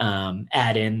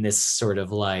 add in this sort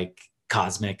of like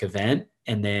cosmic event,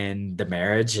 and then the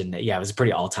marriage. And yeah, it was a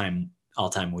pretty all-time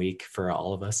week for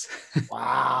all of us.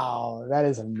 Wow, that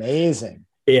is amazing.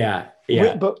 Yeah, Wait,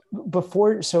 yeah. but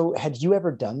before, so had you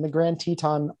ever done the Grand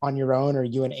Teton on your own, or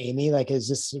you and Amy? Like,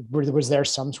 was there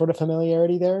some sort of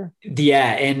familiarity there?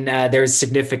 Yeah, and there's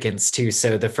significance too.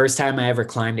 So the first time I ever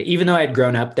climbed it, even though I had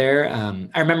grown up there,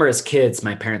 I remember as kids,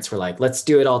 my parents were like, "Let's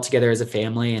do it all together as a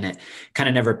family," and it kind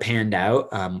of never panned out.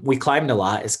 We climbed a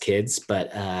lot as kids,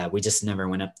 but we just never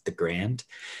went up the Grand.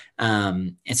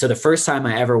 And so the first time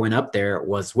I ever went up there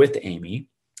was with Amy,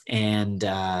 and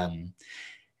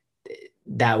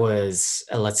that was,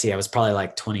 let's see, I was probably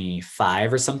like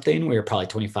 25 or something. We were probably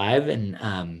 25,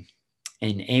 and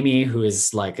Amy, who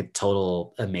is like a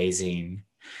total amazing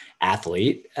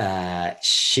athlete,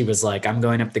 she was like, "I'm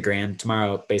going up the Grand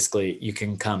tomorrow. Basically, you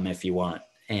can come if you want."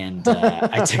 And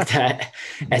I took that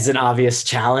as an obvious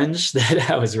challenge that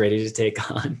I was ready to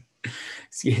take on.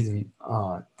 Excuse me.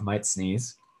 Oh, I might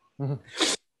sneeze. Mhm.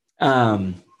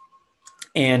 Um,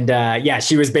 and yeah,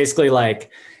 she was basically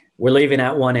like, we're leaving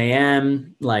at 1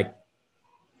 a.m. Like,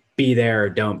 be there or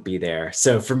don't be there.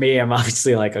 So for me, I'm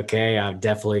obviously like, okay, I'm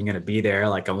definitely going to be there.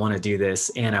 Like, I want to do this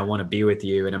and I want to be with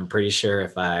you. And I'm pretty sure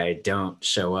if I don't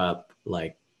show up,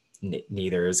 like,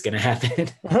 neither is going to happen.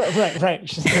 Right.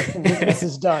 This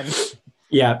is done.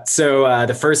 Yeah. So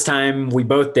the first time we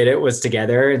both did it was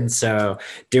together, and so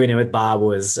doing it with Bob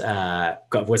was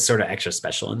sort of extra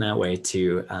special in that way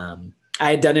too.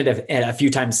 I had done it a few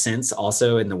times since,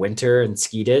 also in the winter, and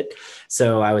skied it,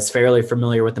 so I was fairly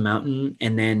familiar with the mountain.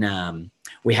 And then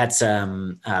we had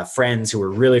some friends who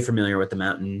were really familiar with the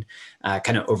mountain,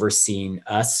 kind of overseeing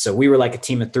us. So we were like a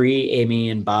team of three, Amy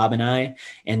and Bob and I.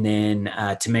 And then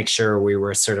to make sure we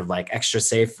were sort of like extra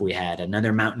safe, we had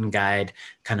another mountain guide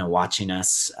kind of watching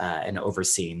us and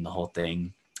overseeing the whole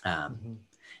thing. Mhm.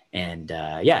 And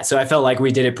yeah, so I felt like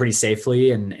we did it pretty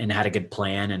safely and had a good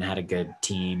plan and had a good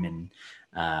team. And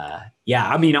yeah,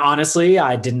 I mean, honestly,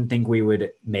 I didn't think we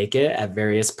would make it at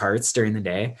various parts during the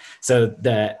day. So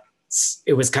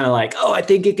it was kind of like, oh, I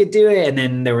think it could do it. And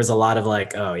then there was a lot of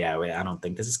like, oh yeah, wait, I don't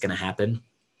think this is going to happen.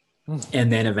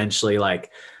 And then eventually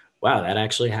like, wow, that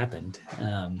actually happened.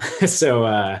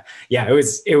 So yeah,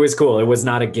 it was cool. It was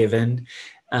not a given.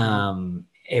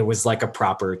 It was like a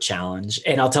proper challenge.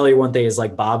 And I'll tell you one thing is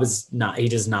like, he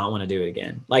does not want to do it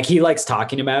again. Like, he likes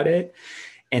talking about it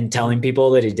and telling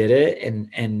people that he did it.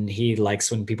 And he likes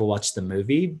when people watch the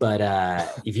movie, but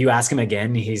if you ask him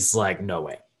again, he's like, no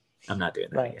way, I'm not doing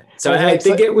that Right. again. So Well, I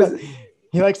think it was,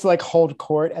 he likes to like hold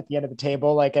court at the end of the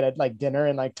table, like at a like dinner,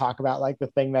 and like talk about like the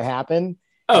thing that happened.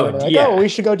 And then oh they're like, yeah. oh, we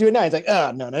should go do it now. He's like,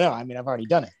 oh, no. I mean, I've already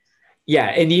done it. Yeah.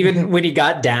 And even when he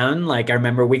got down, like I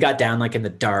remember we got down like in the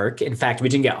dark. In fact, we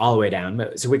didn't get all the way down,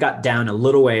 but so we got down a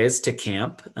little ways to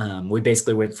camp. We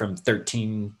basically went from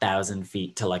 13,000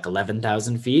 feet to like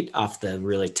 11,000 feet off the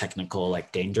really technical,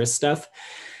 like dangerous stuff,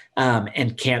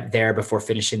 and camped there before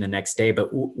finishing the next day. But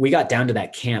we got down to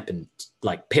that camp in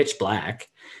like pitch black.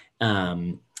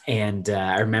 And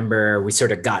I remember we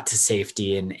sort of got to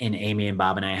safety, and Amy and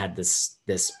Bob and I had this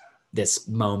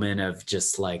moment of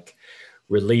just like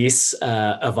release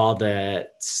of all the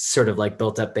sort of like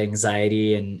built up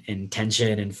anxiety and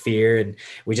tension and fear. And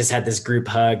we just had this group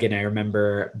hug. And I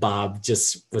remember Bob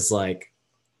just was like,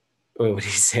 what would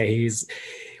he say?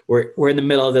 We're in the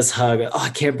middle of this hug. Oh, I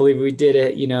can't believe we did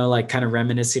it. You know, like kind of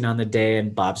reminiscing on the day.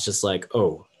 And Bob's just like,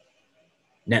 oh,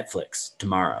 Netflix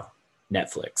tomorrow.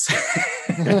 Netflix.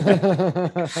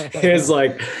 It was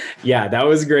like, yeah, that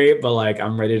was great, but like,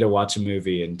 I'm ready to watch a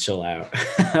movie and chill out.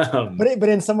 But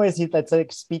in some ways, that's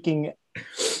like speaking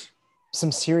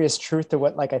some serious truth to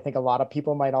what like I think a lot of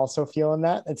people might also feel in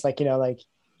that. It's like, you know, like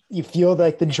you feel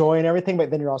like the joy and everything,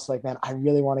 but then you're also like, man, I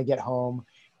really want to get home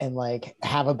and like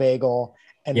have a bagel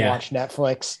and watch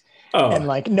Netflix. Oh. And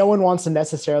like no one wants to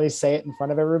necessarily say it in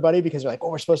front of everybody because they're like,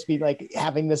 oh, we're supposed to be like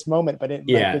having this moment, but like,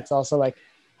 it's also like,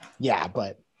 yeah,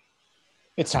 but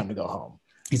it's time to go home.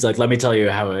 He's like, let me tell you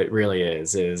how it really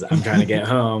is I'm trying to get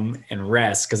home and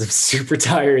rest because I'm super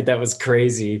tired. That was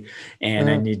crazy. And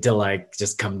I need to like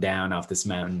just come down off this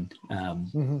mountain,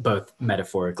 both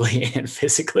metaphorically and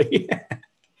physically.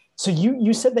 So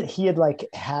you said that he had like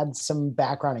had some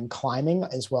background in climbing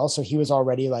as well. So he was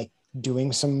already like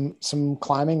doing some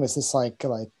climbing. Was this like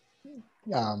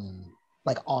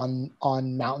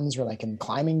on mountains or like in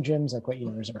climbing gyms? Like what, you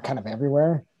know, is it kind of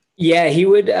everywhere? Yeah, he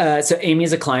would. So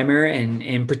Amy's a climber, and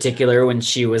in particular, when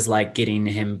she was like getting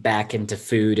him back into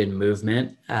food and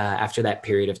movement after that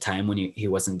period of time when he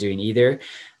wasn't doing either,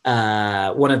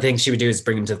 one of the things she would do is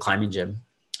bring him to the climbing gym.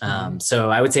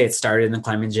 So I would say it started in the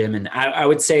climbing gym, and I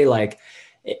would say like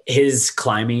his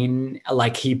climbing,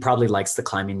 like he probably likes the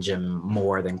climbing gym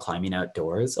more than climbing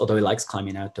outdoors, although he likes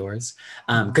climbing outdoors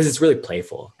because it's really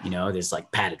playful. You know, there's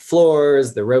like padded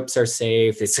floors, the ropes are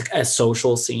safe. It's a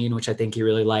social scene, which I think he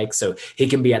really likes. So he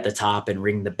can be at the top and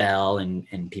ring the bell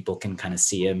and people can kind of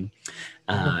see him.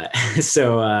 Yeah,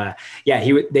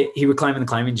 he would climb in the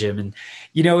climbing gym, and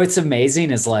you know, it's amazing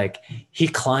is like, he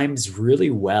climbs really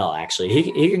well. Actually,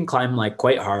 he can climb like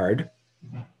quite hard.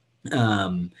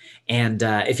 And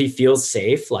if he feels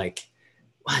safe, like,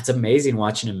 wow, it's amazing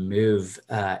watching him move.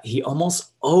 He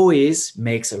almost always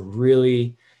makes a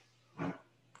really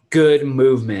good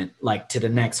movement, like to the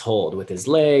next hold with his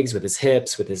legs, with his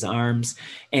hips, with his arms.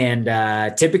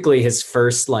 And typically his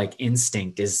first like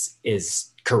instinct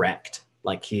is correct.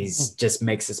 Like he's just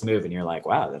makes this move and you're like,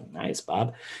 wow, nice,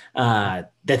 Bob.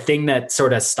 The thing that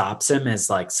sort of stops him is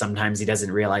like sometimes he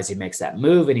doesn't realize he makes that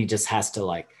move and he just has to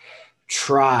like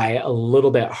try a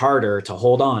little bit harder to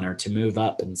hold on or to move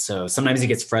up. And so sometimes he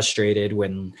gets frustrated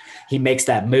when he makes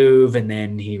that move and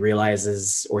then he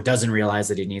realizes or doesn't realize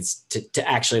that he needs to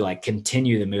actually like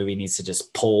continue the move. He needs to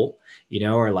just pull,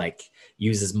 or like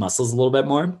use his muscles a little bit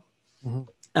more.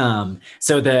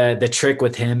 So the trick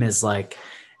with him is like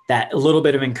that little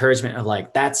bit of encouragement of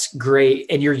like, that's great.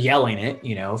 And you're yelling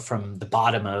it, from the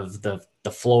bottom of the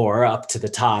floor up to the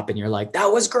top. And you're like, that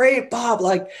was great, Bob.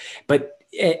 Like, but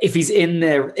if he's in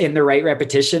the right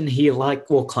repetition, he like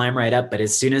will climb right up. But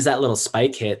as soon as that little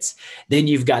spike hits, then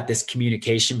you've got this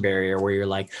communication barrier where you're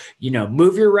like,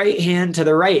 move your right hand to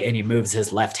the right. And he moves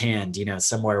his left hand,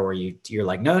 somewhere where you're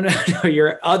like, no,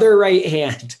 your other right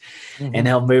hand. And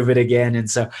he'll move it again. And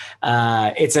so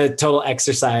it's a total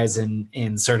exercise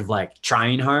in sort of like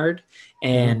trying hard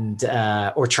and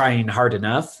or trying hard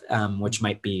enough, which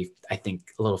might be, I think,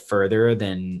 a little further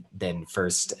than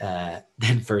first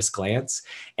glance.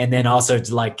 And then also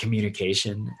like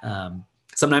communication.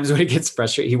 Sometimes when he gets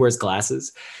frustrated, he wears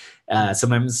glasses.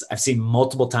 Sometimes I've seen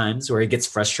multiple times where he gets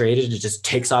frustrated and just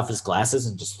takes off his glasses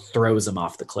and just throws them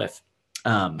off the cliff.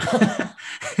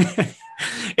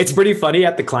 It's pretty funny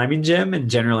at the climbing gym and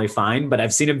generally fine, but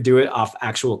I've seen him do it off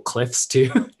actual cliffs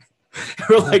too.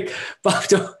 We're like, Bob,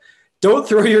 don't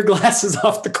throw your glasses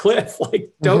off the cliff.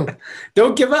 Like, don't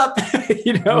give up.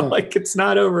 Like it's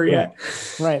not over yet.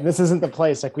 Right. This isn't the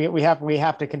place. Like we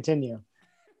have to continue.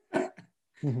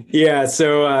 Yeah.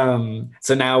 So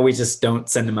now we just don't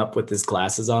send him up with his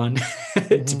glasses on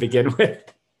to begin with.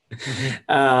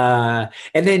 And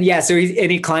then, so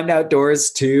he climbed outdoors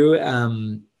too.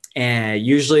 And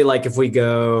usually like if we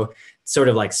go sort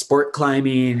of like sport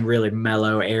climbing, really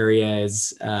mellow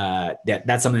areas,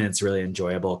 that's something that's really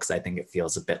enjoyable because I think it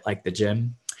feels a bit like the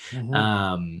gym.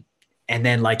 And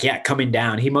then like, coming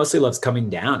down, he mostly loves coming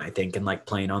down, I think, and like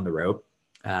playing on the rope.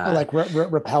 Like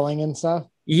rappelling and stuff.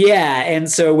 Yeah. And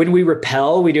so when we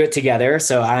rappel, we do it together.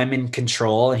 So I'm in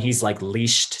control and he's like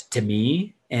leashed to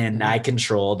me and I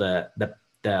control the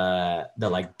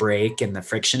like brake and the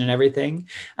friction and everything.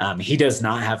 He does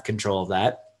not have control of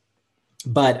that.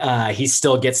 But he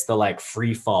still gets the like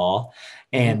free fall.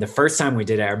 And the first time we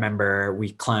did it, I remember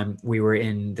we were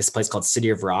in this place called City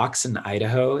of Rocks in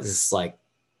Idaho. It's like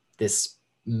this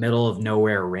middle of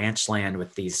nowhere ranch land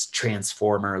with these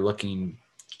transformer looking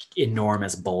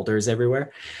enormous boulders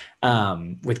everywhere,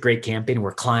 with great camping.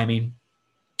 We're climbing.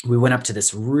 We went up to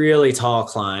this really tall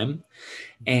climb.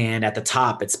 And at the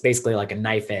top, it's basically like a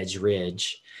knife edge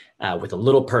ridge. With a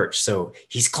little perch. So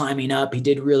he's climbing up. He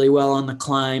did really well on the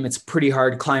climb. It's pretty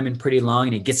hard climbing, pretty long.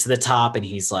 And he gets to the top and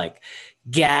he's like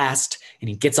gassed and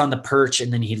he gets on the perch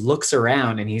and then he looks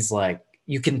around and he's like,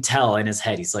 you can tell in his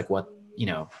head, he's like, what,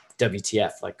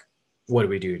 WTF, like, what do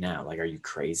we do now? Like, are you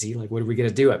crazy? Like, what are we going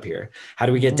to do up here? How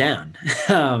do we get down?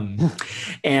 So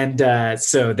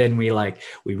then we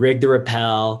rigged the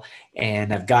rappel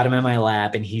and I've got him in my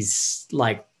lap and he's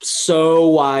like so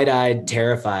wide-eyed,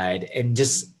 terrified. And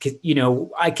just,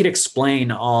 I could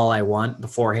explain all I want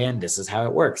beforehand. This is how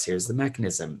it works. Here's the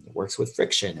mechanism. It works with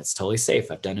friction. It's totally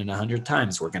safe. I've done it 100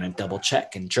 times. We're going to double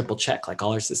check and triple check like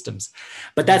all our systems.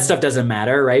 But that stuff doesn't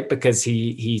matter, right? Because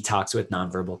he talks with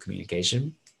nonverbal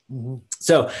communication.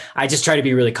 So I just try to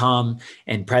be really calm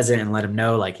and present and let him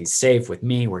know like he's safe with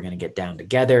me. We're going to get down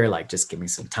together. Like, just give me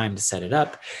some time to set it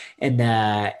up. And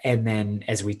then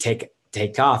as we take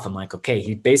off, I'm like, okay,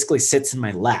 he basically sits in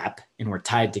my lap and we're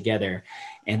tied together.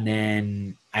 And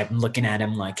then I'm looking at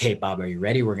him like, hey, Bob, are you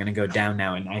ready? We're going to go down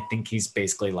now. And I think he's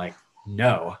basically like,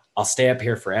 no, I'll stay up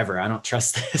here forever. I don't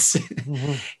trust this.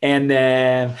 And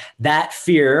then that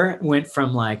fear went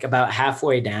from like about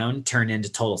halfway down, turned into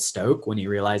total stoke when he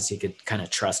realized he could kind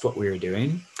of trust what we were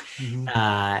doing.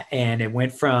 And it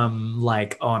went from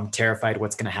like, oh, I'm terrified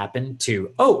what's going to happen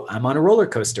to, oh, I'm on a roller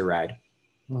coaster ride.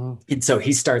 And so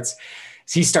he starts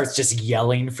just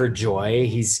yelling for joy.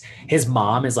 His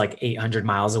mom is like 800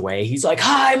 miles away. He's like,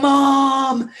 hi,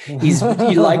 Mom. He's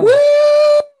like, woo!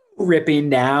 Ripping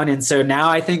down. And so now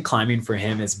I think climbing for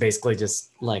him is basically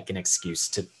just like an excuse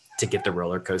to get the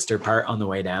roller coaster part on the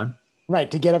way down.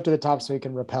 Right. To get up to the top so he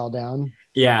can rappel down.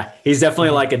 Yeah. He's definitely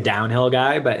like a downhill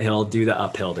guy, but he'll do the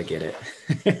uphill to get it.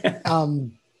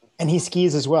 And he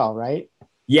skis as well, right?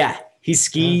 Yeah. He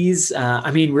skis. I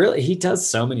mean, really, he does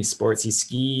so many sports. He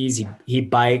skis, he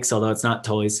bikes, although it's not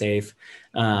totally safe.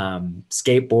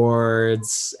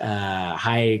 Skateboards,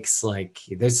 hikes, like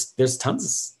there's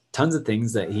tons of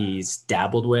things that he's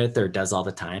dabbled with or does all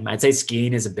the time. I'd say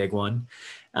skiing is a big one.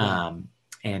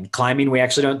 And climbing, we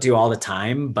actually don't do all the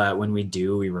time, but when we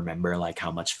do, we remember like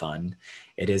how much fun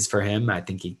it is for him. I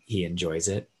think he enjoys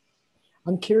it.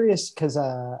 I'm curious because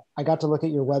I got to look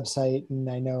at your website and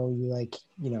I know you like,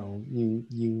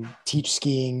 you teach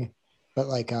skiing, but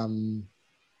like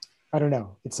I don't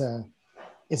know. It's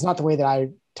not the way that I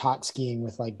taught skiing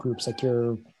with like groups. Like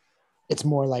it's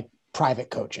more like private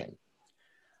coaching.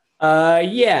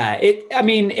 Yeah, I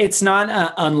mean, it's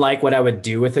not unlike what I would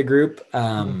do with a group.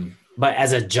 Mhm. But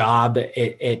as a job,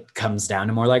 it comes down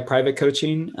to more like private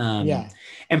coaching. Yeah.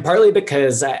 And partly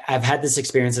because I've had this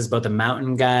experience as both a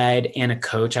mountain guide and a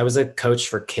coach. I was a coach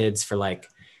for kids for like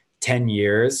 10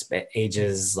 years,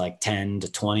 ages like 10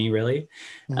 to 20, really.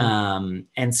 Mhm.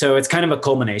 And so it's kind of a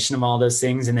culmination of all those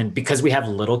things. And then because we have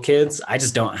little kids, I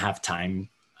just don't have time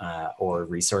or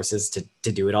resources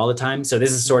to do it all the time. So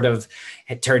this is sort of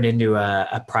turned into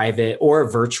a private or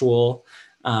a virtual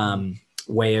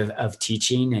way of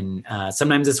teaching. And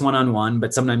sometimes it's one-on-one,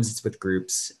 but sometimes it's with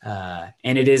groups.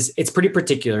 And it's pretty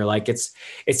particular. Like it's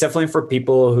definitely for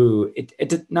people who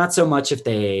not so much if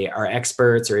they are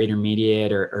experts or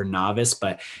intermediate or novice,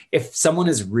 but if someone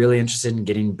is really interested in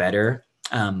getting better,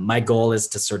 my goal is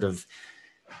to sort of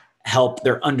help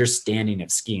their understanding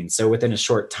of skiing. So within a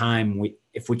short time,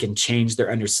 if we can change their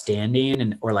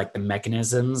understanding or like the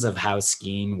mechanisms of how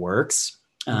skiing works,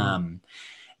 Mhm.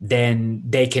 then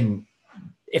they can,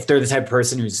 if they're the type of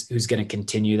person who's going to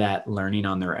continue that learning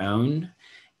on their own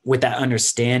with that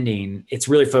understanding, it's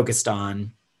really focused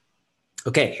on,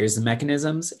 okay, here's the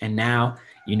mechanisms. And now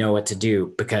you know what to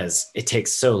do because it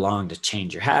takes so long to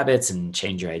change your habits and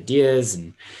change your ideas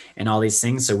and all these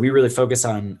things. So we really focus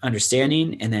on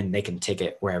understanding and then they can take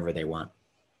it wherever they want.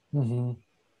 Mhm.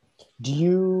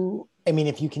 I mean,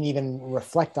 if you can even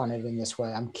reflect on it in this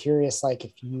way, I'm curious, like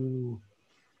if you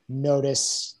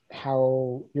notice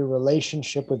how your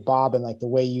relationship with Bob and like the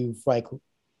way you've like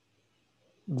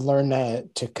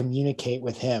learned to communicate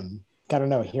with him. I don't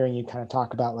know, hearing you kind of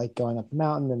talk about like going up the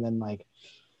mountain and then like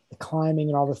the climbing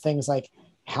and all the things, like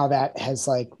how that has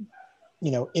like,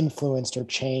 influenced or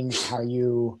changed how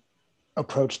you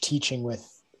approach teaching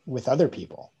with other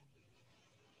people.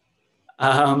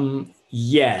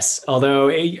 Yes, although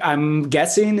I'm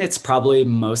guessing it's probably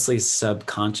mostly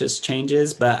subconscious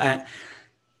changes, but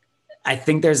I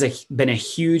think there's been a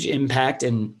huge impact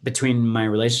in between my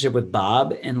relationship with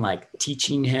Bob and like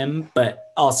teaching him,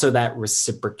 but also that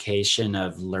reciprocation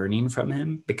of learning from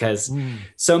him because Mm.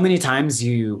 so many times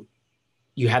you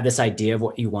have this idea of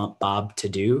what you want Bob to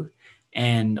do,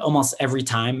 and almost every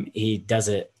time he does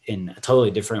it in a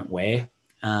totally different way.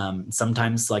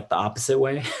 Sometimes like the opposite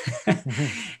way,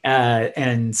 Mhm.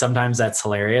 and sometimes that's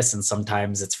hilarious, and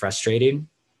sometimes it's frustrating.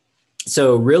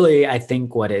 So really, I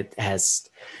think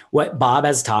what Bob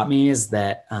has taught me is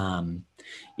that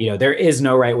there is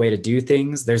no right way to do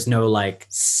things. There's no like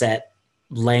set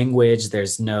language.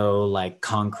 There's no like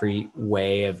concrete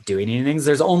way of doing anything.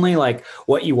 There's only like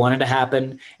what you wanted to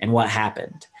happen and what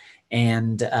happened.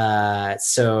 And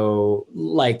so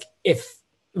like if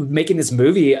making this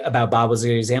movie about Bob was a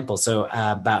good example. So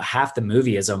about half the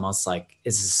movie is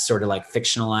sort of like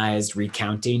fictionalized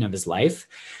recounting of his life.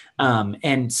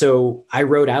 And so I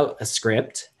wrote out a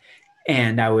script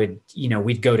and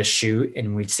we'd go to shoot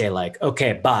and we'd say like,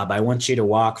 okay, Bob, I want you to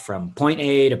walk from point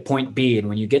A to point B. And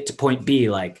when you get to point B,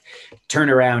 like turn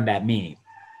around at me.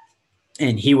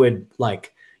 And he would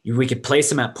like, we could place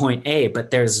him at point A,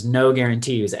 but there's no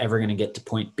guarantee he was ever going to get to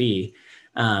point B.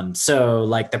 So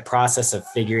like the process of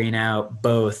figuring out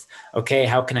both, okay,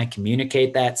 how can I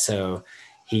communicate that? So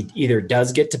he either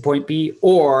does get to point B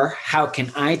or how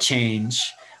can I change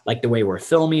like the way we're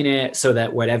filming it so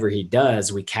that whatever he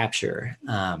does, we capture.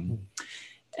 Or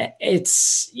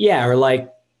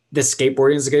like the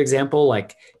skateboarding is a good example.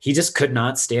 Like he just could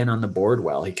not stand on the board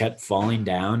well. He kept falling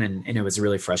down and it was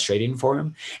really frustrating for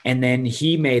him. And then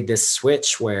he made this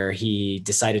switch where he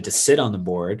decided to sit on the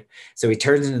board. So he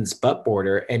turns into this butt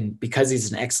boarder. And because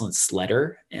he's an excellent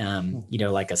sledder,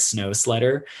 like a snow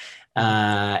sledder,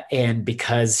 and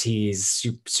because he's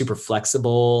super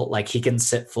flexible, like he can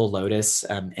sit full lotus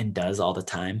and does all the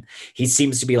time. He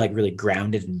seems to be like really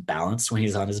grounded and balanced when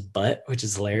he's on his butt, which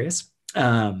is hilarious.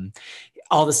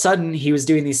 All of a sudden, he was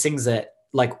doing these things that,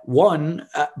 like, one,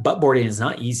 butt boarding is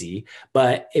not easy,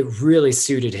 but it really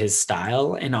suited his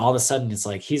style. And all of a sudden, it's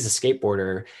like he's a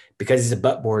skateboarder because he's a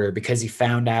butt boarder because he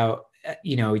found out,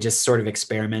 he just sort of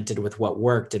experimented with what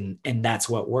worked, and that's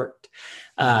what worked.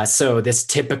 So this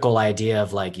typical idea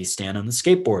of like you stand on the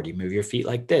skateboard, you move your feet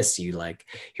like this, you like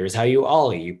here's how you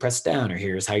ollie, you press down, or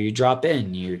here's how you drop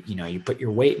in, you put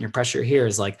your weight and your pressure here,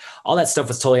 is like all that stuff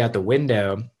was totally out the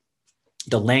window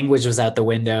the language was out the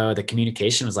window, the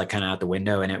communication was like kind of out the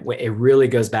window. And it really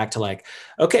goes back to like,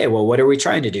 okay, well, what are we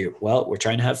trying to do? Well, we're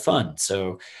trying to have fun.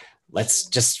 So let's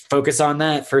just focus on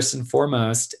that first and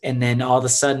foremost. And then all of a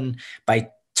sudden, by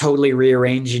totally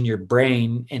rearranging your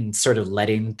brain and sort of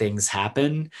letting things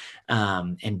happen,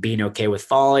 and being okay with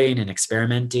falling and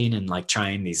experimenting and like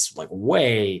trying these like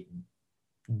way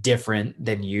different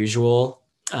than usual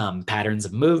patterns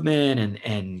of movement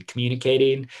and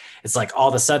communicating, it's like all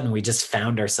of a sudden we just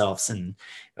found ourselves and,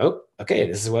 oh, okay,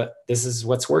 this is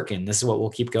what's working, this is what we'll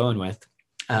keep going with.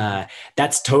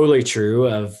 That's totally true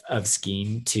of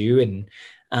skiing too.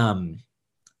 And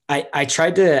I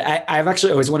tried to, I've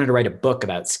actually always wanted to write a book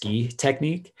about ski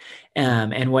technique.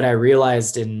 And what I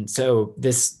realized, and so the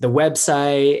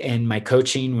website and my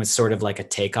coaching was sort of like a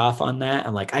takeoff on that.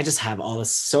 I'm like, I just have all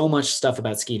this, so much stuff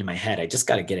about skiing in my head. I just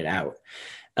got to get it out.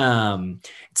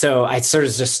 So I sort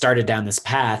of just started down this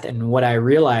path. And what I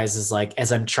realized is like,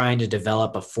 as I'm trying to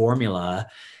develop a formula,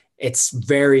 it's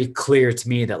very clear to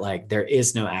me that like, there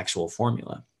is no actual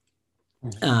formula.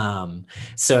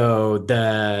 So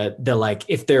the like,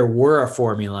 if there were a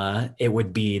formula, it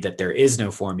would be that there is no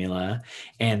formula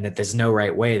and that there's no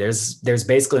right way. There's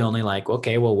basically only like,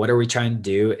 okay, well, what are we trying to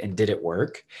do? And did it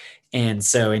work? And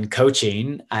so in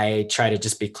coaching, I try to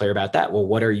just be clear about that. Well,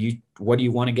 what do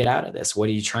you want to get out of this? What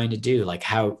are you trying to do? Like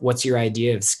what's your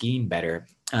idea of skiing better?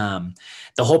 The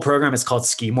whole program is called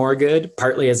Ski More Good,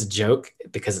 partly as a joke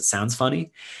because it sounds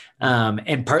funny.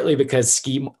 And partly because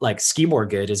ski more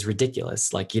good is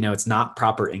ridiculous. Like, it's not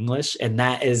proper English. And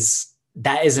that is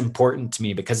important to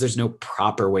me because there's no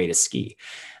proper way to ski.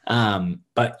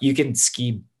 But you can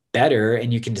ski better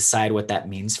and you can decide what that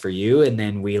means for you. And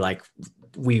then we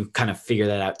kind of figure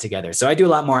that out together. So I do a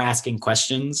lot more asking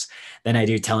questions than I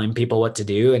do telling people what to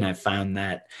do. And I found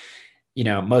that,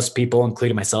 most people,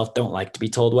 including myself, don't like to be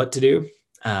told what to do.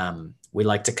 We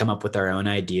like to come up with our own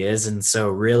ideas. And so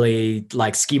really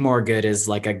like Ski More Good is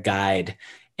like a guide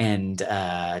and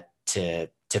to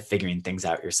figuring things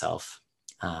out yourself.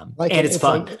 And it's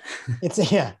fun.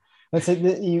 Yeah. Let's say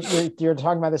you're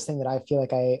talking about this thing that I feel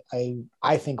like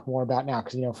I think more about now.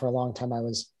 Cause for a long time I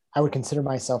would consider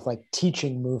myself like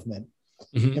teaching movement.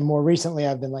 Mm-hmm. And more recently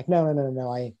I've been like,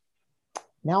 no.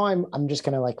 Now I'm just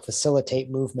going to like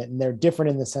facilitate movement. And they're different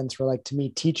in the sense where like, to me,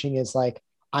 teaching is like,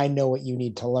 I know what you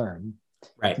need to learn.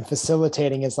 Right. And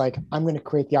facilitating is like, I'm going to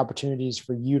create the opportunities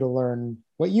for you to learn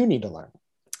what you need to learn.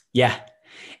 Yeah.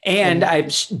 And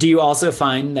do you also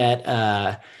find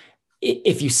that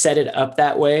if you set it up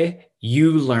that way,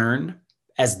 you learn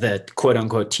as the quote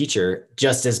unquote teacher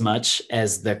just as much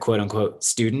as the quote unquote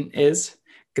student is?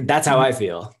 That's how I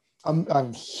feel.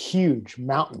 I'm huge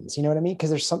mountains. You know what I mean? Because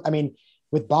there's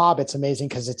with Bob, it's amazing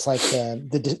because it's like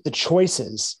the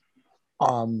choices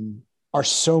are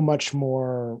so much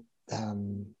more,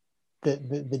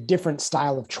 the different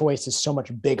style of choice is so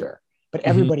much bigger, but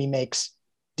everybody makes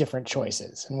different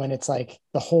choices. And when it's like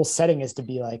the whole setting is to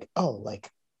be like, oh, like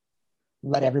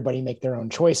let everybody make their own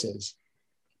choices.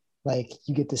 Like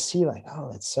you get to see like,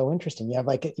 oh, it's so interesting. You have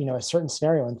like, a certain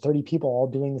scenario and 30 people all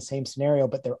doing the same scenario,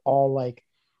 but they're all like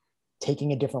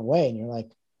taking a different way. And you're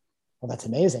like, well, that's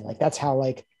amazing. Like, that's how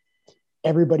like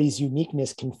everybody's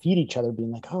uniqueness can feed each other,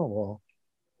 being like, oh, well,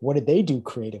 what did they do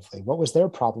creatively? What was their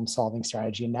problem solving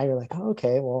strategy? And now you're like, oh,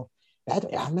 okay, well,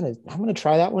 I'm going to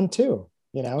try that one too.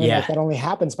 And like, that only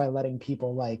happens by letting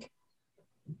people like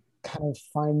kind of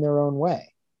find their own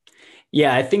way.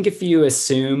 Yeah. I think if you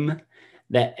assume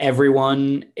that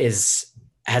everyone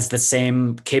has the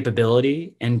same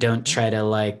capability and don't try to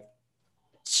like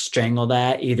strangle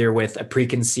that either with a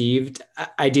preconceived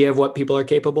idea of what people are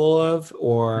capable of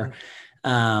or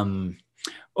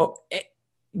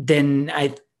then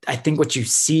I think what you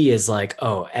see is like,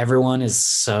 oh, everyone is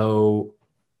so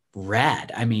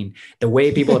rad. I mean, the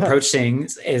way people approach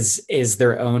things is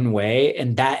their own way.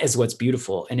 And that is what's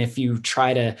beautiful. And if you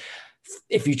try to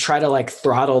like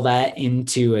throttle that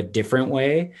into a different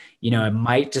way, it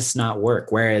might just not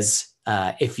work. Whereas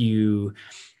if you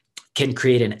can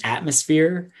create an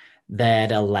atmosphere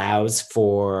that allows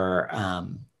for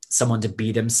someone to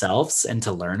be themselves and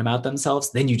to learn about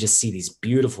themselves, then you just see these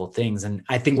beautiful things. And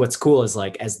I think what's cool is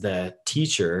like, as the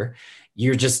teacher,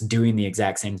 you're just doing the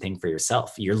exact same thing for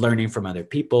yourself. You're learning from other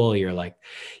people.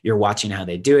 You're watching how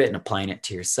they do it and applying it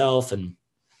to yourself. And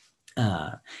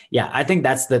I think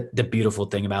that's the beautiful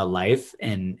thing about life.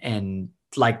 And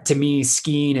like, to me,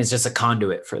 skiing is just a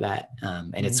conduit for that.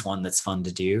 And it's one that's fun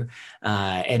to do.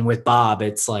 And with Bob,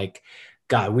 it's like,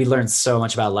 God, we learned so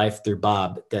much about life through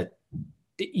Bob that,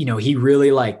 he really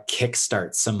like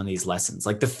kickstarts some of these lessons.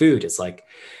 Like the food is like,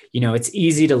 it's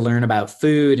easy to learn about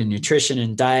food and nutrition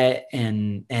and diet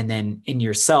and then in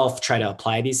yourself try to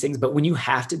apply these things. But when you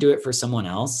have to do it for someone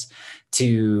else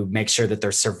to make sure that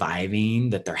they're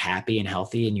surviving, that they're happy and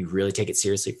healthy, and you really take it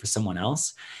seriously for someone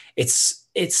else, it's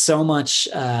so much,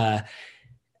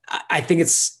 I think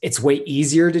it's way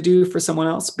easier to do for someone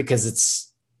else because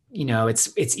it's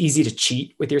easy to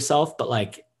cheat with yourself, but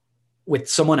like with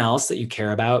someone else that you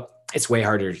care about, it's way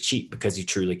harder to cheat because you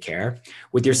truly care.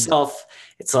 With yourself,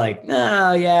 it's like,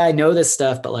 oh yeah, I know this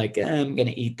stuff, but like I'm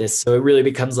gonna eat this. So it really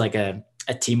becomes like a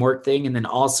teamwork thing. And then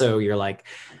also you're like,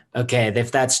 okay,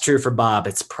 if that's true for Bob,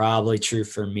 it's probably true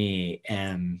for me.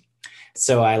 And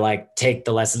so I like take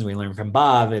the lessons we learned from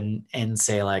Bob and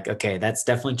say like, okay, that's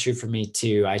definitely true for me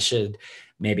too. I should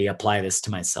maybe apply this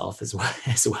to myself as well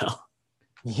as well.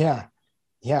 Yeah.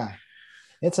 Yeah.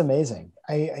 It's amazing.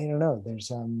 I don't know.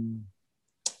 There's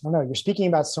I don't know. You're speaking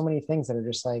about so many things that are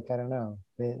just like, I don't know,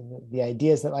 the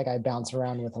ideas that like I bounce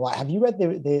around with a lot. Have you read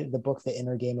the book, The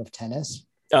Inner Game of Tennis?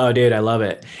 Oh, dude, I love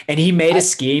it. And he made a I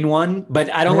skiing one,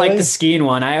 but I don't like the really, skiing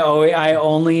one. I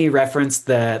only reference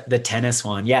the tennis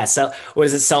one. Yeah. So what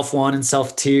is it? Self one and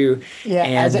self two. yeah.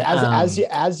 And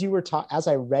As you were as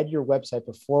I read your website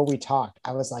before we talked,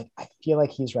 I was like, I feel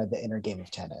like he's read The Inner Game of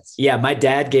Tennis. yeah, my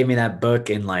dad gave me that book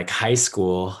in like high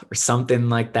school or something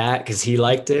like that because he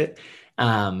liked it.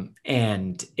 And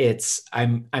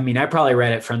I mean, I probably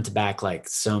read it front to back like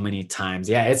so many times.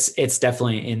 Yeah, it's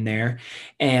definitely in there.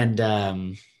 And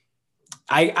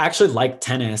I actually like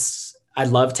tennis. I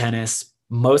love tennis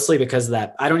mostly because of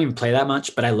that. I don't even play that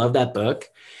much, but I love that book.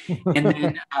 And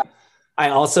then I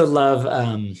also love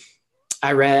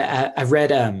I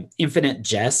read Infinite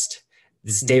Jest.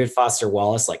 This is David Foster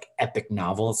Wallace, like epic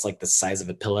novel. It's like the size of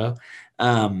a pillow.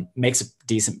 Makes a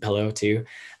decent pillow too.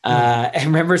 I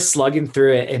remember slugging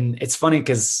through it, and it's funny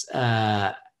because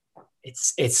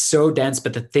it's so dense.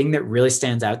 But the thing that really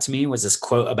stands out to me was this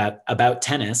quote about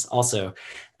tennis. Also,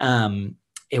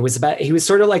 it was about he was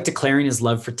sort of like declaring his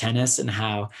love for tennis and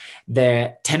how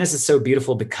the tennis is so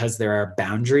beautiful because there are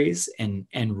boundaries and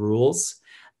rules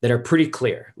that are pretty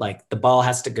clear. Like the ball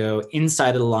has to go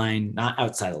inside of the line, not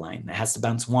outside the line. It has to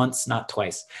bounce once, not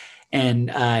twice.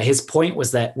 And his point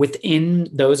was that within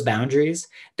those boundaries,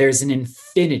 there's an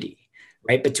infinity,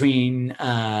 right, between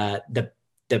the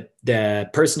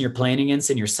person you're playing against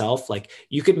and yourself. Like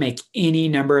you could make any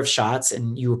number of shots,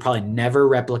 and you will probably never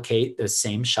replicate those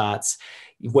same shots.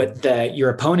 What your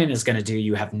opponent is going to do,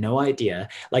 you have no idea.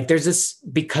 Like there's this,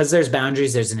 because there's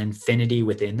boundaries, there's an infinity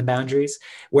within the boundaries.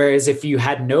 Whereas if you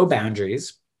had no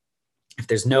boundaries, if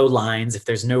there's no lines, if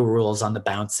there's no rules on the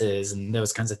bounces and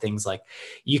those kinds of things, like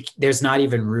there's not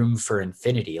even room for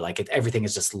infinity. Like everything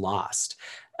is just lost.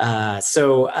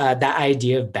 So that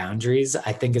idea of boundaries,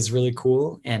 I think, is really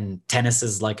cool, and tennis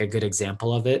is like a good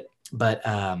example of it. But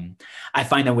I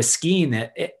find that with skiing,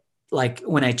 like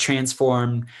when I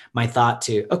transform my thought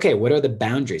to, okay, what are the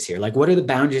boundaries here? Like, what are the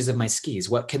boundaries of my skis?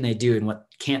 What can they do and what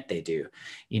can't they do?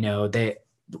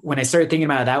 When I started thinking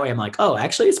about it that way, I'm like, oh,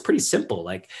 actually, it's pretty simple.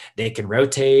 Like they can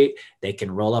rotate, they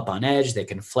can roll up on edge, they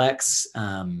can flex.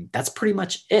 That's pretty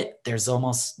much it. There's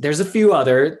a few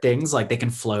other things like they can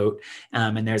float,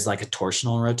 and there's like a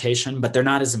torsional rotation, but they're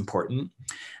not as important.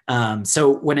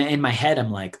 So in my head,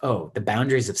 I'm like, oh, the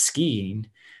boundaries of skiing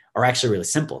are actually really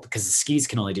simple because the skis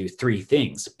can only do three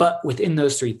things. But within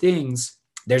those three things,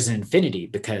 there's an infinity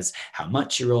because how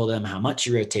much you roll them, how much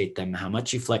you rotate them, how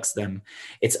much you flex them,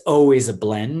 it's always a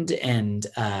blend. And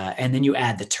then you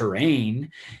add the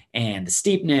terrain and the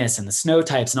steepness and the snow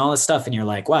types and all this stuff. And you're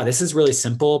like, wow, this is really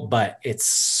simple, but it's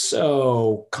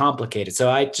so complicated. So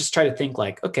I just try to think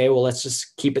like, okay, well, let's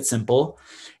just keep it simple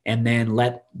and then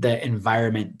let the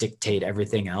environment dictate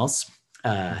everything else.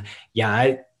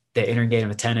 The inner game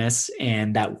of tennis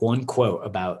and that one quote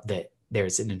about that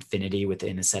there's an infinity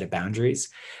within a set of boundaries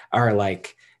are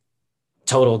like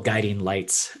total guiding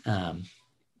lights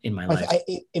in my life.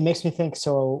 It makes me think.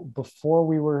 So before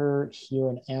we were here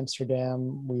in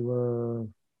Amsterdam, we were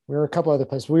a couple other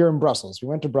places. We were in Brussels. We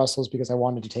went to Brussels because I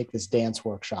wanted to take this dance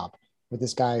workshop with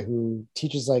this guy who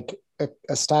teaches like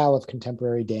a style of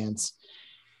contemporary dance,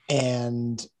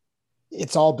 and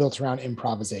it's all built around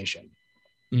improvisation.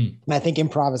 And I think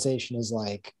improvisation is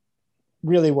like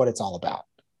really what it's all about,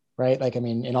 right? Like, I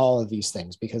mean, in all of these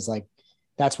things, because like,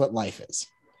 that's what life is.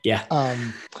 Yeah.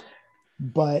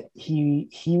 But he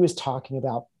was talking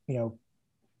about,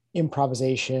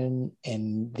 improvisation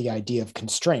and the idea of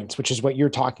constraints, which is what you're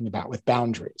talking about with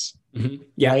boundaries. Mm-hmm.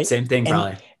 Yeah. Right? Same thing,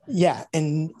 probably. Yeah.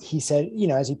 And he said,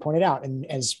 as he pointed out, and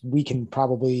as we can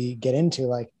probably get into,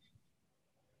 like,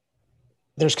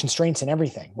 there's constraints in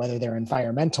everything, whether they're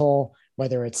environmental,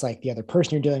 whether it's like the other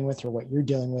person you're dealing with or what you're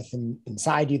dealing with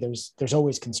inside you, there's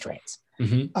always constraints.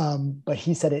 But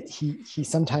he said he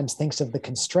sometimes thinks of the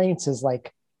constraints as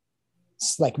like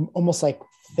almost like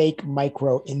fake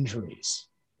micro injuries,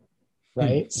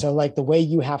 right? So like the way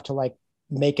you have to like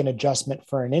make an adjustment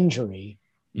for an injury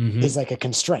is like a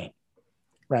constraint,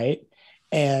 right?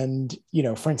 And, you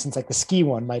know, for instance, like the ski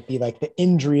one might be like the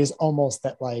injury is almost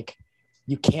that like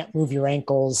you can't move your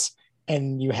ankles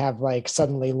and you have like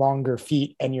suddenly longer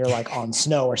feet and you're like on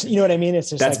snow or you know what I mean?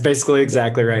 It's just that's like, basically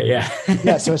exactly right. Yeah.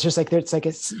 yeah. So it's just like,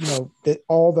 it's, you know, that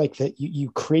all like that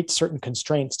you create certain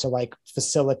constraints to like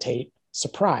facilitate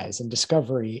surprise and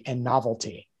discovery and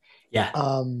novelty. Yeah.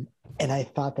 And I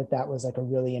thought that was like a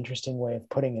really interesting way of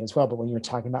putting it as well. But when you were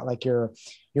talking about like your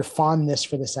fondness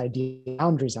for this idea of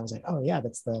boundaries, I was like, oh yeah,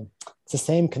 it's the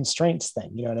same constraints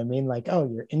thing. You know what I mean? Like, oh,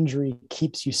 your injury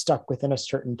keeps you stuck within a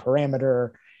certain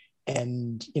parameter.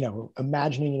 And, you know,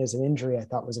 imagining it as an injury, I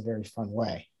thought was a very fun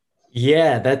way.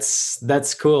 Yeah,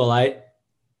 that's cool.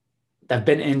 I've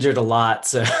been injured a lot,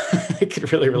 so I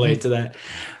could really relate to that.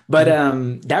 But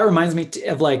that reminds me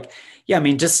of like, yeah, I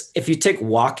mean, just if you take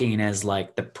walking as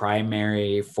like the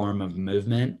primary form of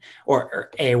movement or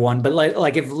a one, but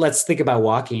like if let's think about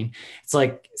walking, it's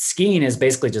like skiing is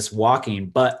basically just walking,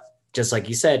 but just like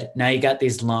you said, now you got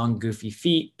these long, goofy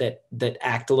feet that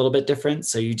act a little bit different.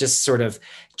 So you just sort of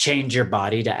change your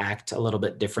body to act a little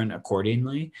bit different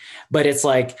accordingly. But it's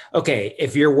like, okay,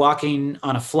 if you're walking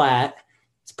on a flat,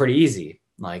 it's pretty easy.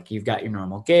 Like you've got your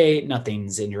normal gait,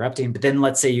 nothing's interrupting. But then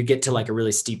let's say you get to like a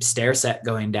really steep stair set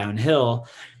going downhill,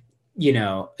 you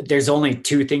know, there's only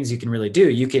two things you can really do.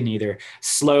 You can either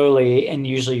slowly, and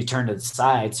usually you turn to the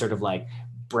side, sort of like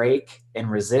brake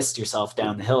and resist yourself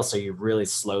down the hill. So you're really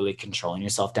slowly controlling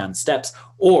yourself down the steps,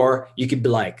 or you could be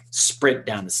like sprint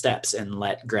down the steps and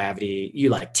let gravity, you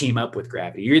like team up with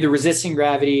gravity. You're either resisting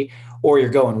gravity or you're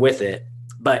going with it.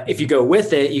 But if you go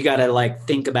with it, you got to like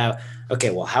think about, okay,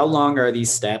 well, how long are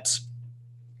these steps?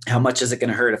 How much is it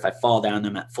going to hurt if I fall down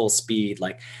them at full speed?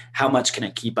 Like, how much can I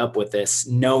keep up with this?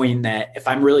 Knowing that if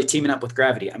I'm really teaming up with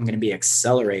gravity, I'm going to be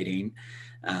accelerating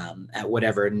at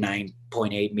whatever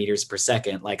 9.8 meters per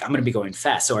second. Like, I'm going to be going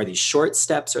fast. So, are these short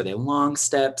steps? Are they long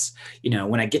steps? You know,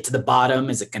 when I get to the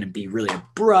bottom, is it going to be really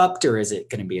abrupt or is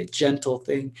it going to be a gentle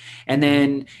thing? And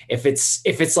then if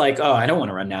it's like, oh, I don't want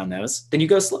to run down those, then you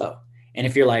go slow. And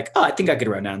if you're like, oh, I think I could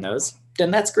run down those,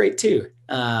 then that's great too.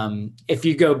 If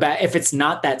you go back, if it's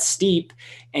not that steep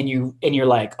and you're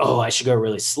like, oh, I should go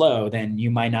really slow, then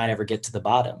you might not ever get to the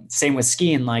bottom. Same with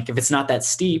skiing. Like if it's not that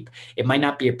steep, it might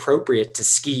not be appropriate to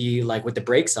ski like with the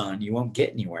brakes on. You won't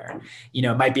get anywhere. You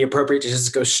know, it might be appropriate to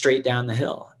just go straight down the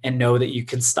hill and know that you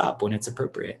can stop when it's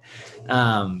appropriate.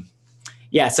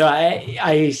 Yeah. So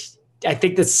I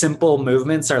think the simple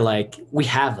movements are like, we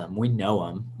have them, we know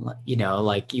them, you know,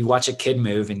 like you watch a kid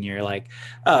move and you're like,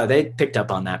 oh, they picked up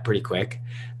on that pretty quick.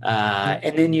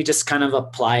 And then you just kind of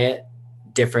apply it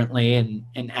differently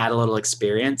and add a little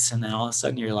experience. And then all of a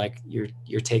sudden you're like,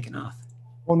 you're taking off.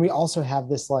 When we also have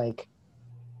this like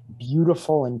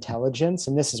beautiful intelligence,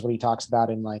 and this is what he talks about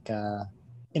in like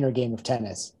Inner Game of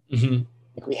Tennis.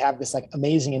 Like we have this like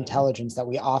amazing intelligence that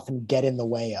we often get in the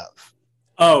way of.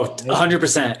 Oh,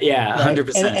 100%. Yeah,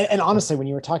 100%. And honestly, when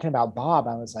you were talking about Bob,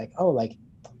 I was like, oh, like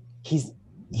he's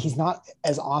not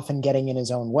as often getting in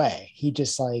his own way. He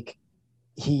just like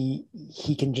he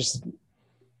can just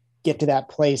get to that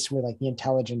place where like the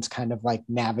intelligence kind of like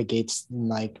navigates and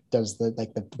like does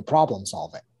the problem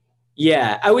solving.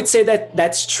 Yeah, I would say that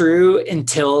that's true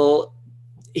until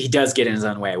he does get in his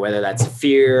own way, whether that's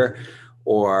fear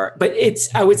but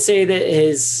I would say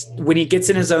that when he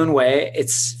gets in his own way,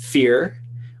 it's fear,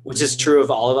 which is true of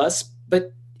all of us,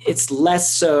 but it's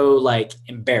less so like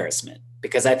embarrassment,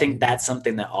 because I think that's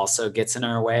something that also gets in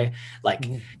our way. Like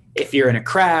if you're in a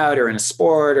crowd or in a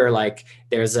sport or like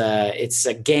it's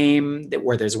a game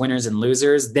where there's winners and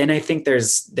losers, then I think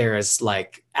there's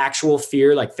like actual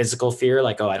fear, like physical fear,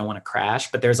 like, oh, I don't want to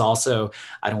crash, but there's also,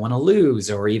 I don't want to lose,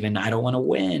 or even I don't want to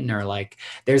win, or like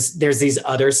there's these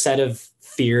other set of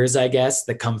fears, I guess,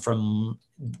 that come from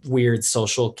weird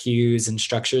social cues and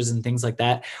structures and things like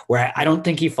that, where I don't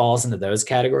think he falls into those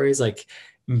categories. Like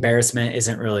embarrassment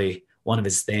isn't really one of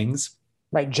his things.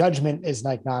 Right. Judgment is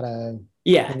like not a,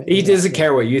 yeah, he doesn't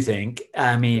care what you think.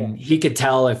 I mean, he could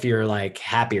tell if you're like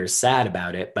happy or sad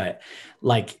about it, but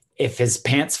like if his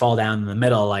pants fall down in the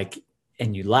middle, like,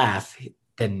 and you laugh,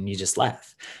 then you just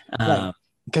laugh. Right.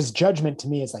 Because judgment to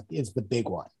me is the big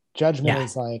one. Judgment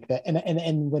is like that.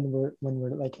 And when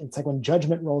we're like, it's like when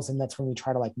judgment rolls in, that's when we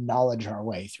try to like knowledge our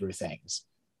way through things.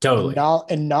 and, Totally.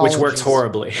 and Which knowledge works is,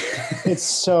 horribly. it's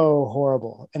so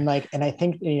horrible. And like, and I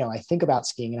think, I think about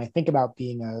skiing, and I think about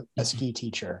being a ski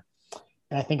teacher,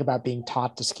 and I think about being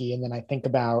taught to ski. And then I think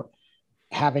about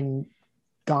having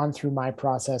gone through my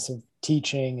process of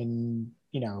teaching and,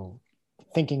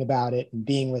 thinking about it and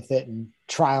being with it and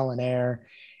trial and error.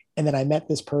 And then I met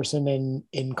this person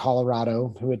in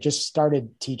Colorado who had just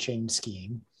started teaching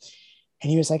skiing. And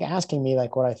he was like asking me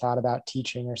like what I thought about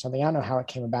teaching or something. I don't know how it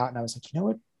came about. And I was like,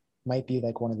 what might be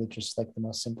like one of the just like the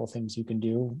most simple things you can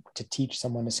do to teach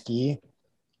someone to ski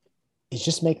is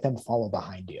just make them follow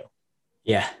behind you.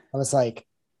 Yeah. I was like,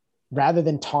 rather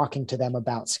than talking to them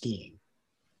about skiing,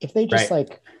 if they just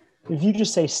Right. if you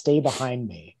just say, stay behind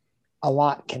me, a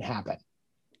lot can happen.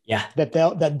 Yeah.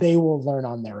 That they will learn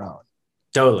on their own.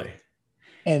 Totally.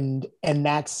 And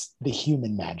that's the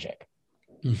human magic.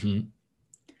 Mm-hmm.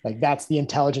 Like that's the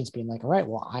intelligence being like, all right,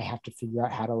 well, I have to figure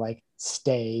out how to like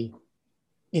stay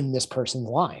in this person's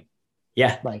line.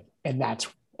 Yeah. Like, and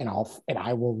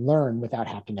I will learn without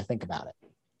having to think about it.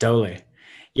 Totally.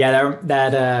 Yeah,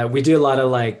 that we do a lot of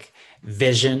like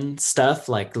vision stuff,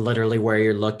 like literally where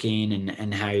you're looking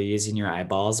and how you're using your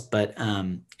eyeballs. But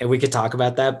and we could talk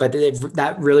about that. But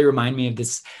that really reminded me of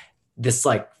this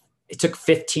like it took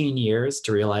 15 years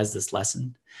to realize this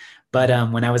lesson. But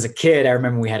when I was a kid, I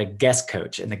remember we had a guest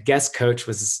coach, and the guest coach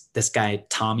was this guy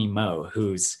Tommy Moe,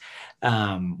 who's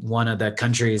one of the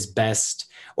country's best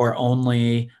or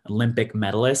only Olympic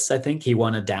medalists. I think he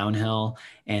won a downhill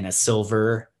and a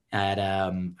silver at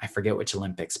I forget which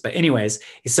Olympics, but anyways,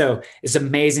 so it's an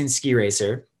amazing ski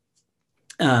racer.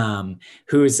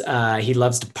 Who's he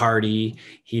loves to party,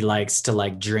 he likes to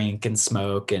like drink and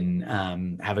smoke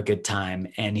and have a good time,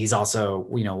 and he's also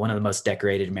one of the most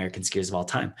decorated American skiers of all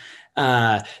time.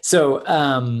 I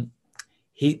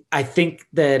think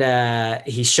that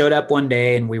he showed up one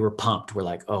day and we were pumped. We're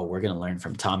like, oh, we're gonna learn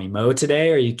from Tommy Moe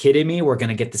today. Are you kidding me? We're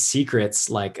gonna get the secrets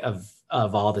like of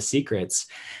all the secrets.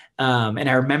 And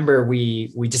I remember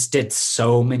we just did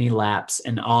so many laps,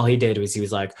 and all he did was he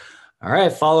was like, all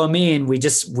right, follow me. And we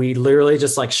literally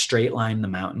just like straight lined the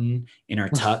mountain in our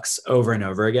tux over and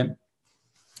over again.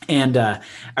 And I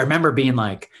remember being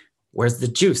like, where's the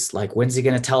juice? Like, when's he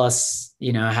going to tell us,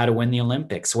 how to win the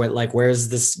Olympics? Where's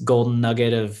this golden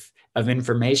nugget of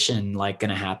information like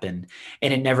going to happen?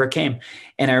 And it never came.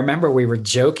 And I remember we were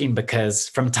joking because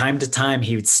from time to time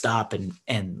he would stop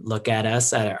and look at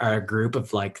us, at our group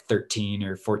of like 13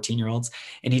 or 14-year-olds.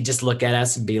 And he'd just look at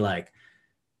us and be like,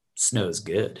 snow's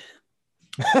good.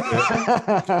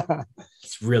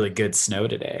 It's really good snow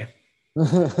today.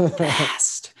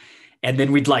 Fast. And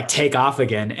then we'd like take off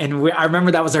again. And I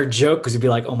remember that was our joke, because we'd be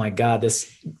like, oh my God,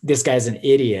 this guy's an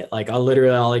idiot. Like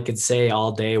all I could say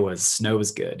all day was snow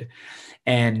is good.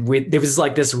 And there was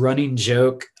like this running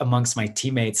joke amongst my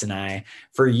teammates and I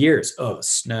for years. Oh,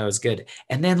 snow is good.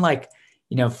 And then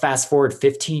fast forward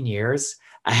 15 years,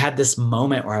 I had this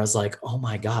moment where I was like, oh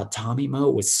my God, Tommy Moe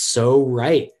was so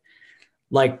right.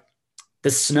 Like, the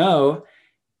snow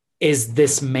is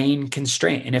this main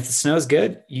constraint. And if the snow is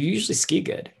good, you usually ski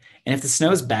good. And if the snow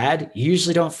is bad, you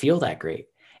usually don't feel that great.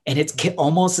 And it's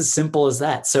almost as simple as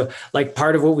that. So like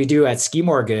part of what we do at Ski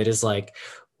More Good is like,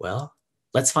 well,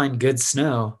 let's find good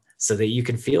snow so that you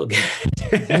can feel good.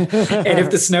 And if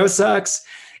the snow sucks,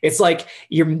 it's like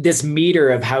this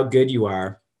meter of how good you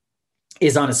are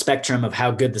is on a spectrum of how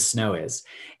good the snow is.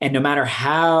 And no matter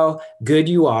how good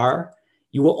you are,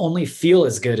 you will only feel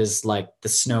as good as like the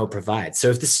snow provides. So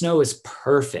if the snow is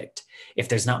perfect, if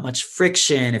there's not much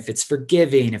friction, if it's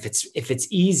forgiving, if it's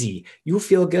easy, you will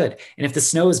feel good. And if the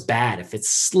snow is bad, if it's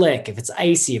slick, if it's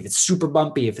icy, if it's super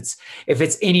bumpy, if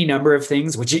it's any number of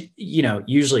things, which it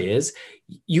usually is,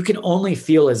 you can only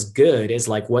feel as good as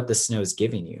like what the snow is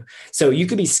giving you. So you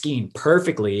could be skiing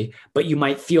perfectly, but you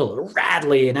might feel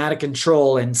rattly and out of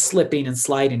control and slipping and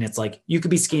sliding. It's like you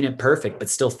could be skiing it perfect, but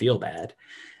still feel bad.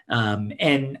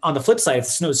 And on the flip side, if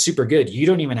the snow is super good, you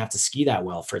don't even have to ski that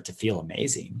well for it to feel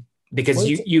amazing, because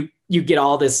you get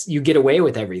all this, you get away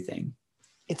with everything.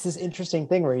 It's this interesting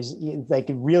thing where he's like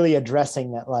really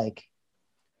addressing that, like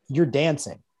you're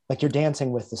dancing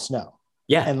with the snow.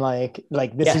 Yeah. And like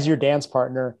this is your dance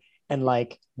partner, and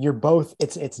like you're both,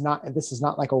 this is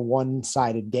not like a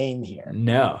one-sided game here.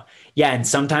 No. Yeah. And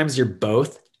sometimes you're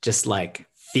both just like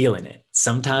feeling it.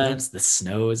 Sometimes the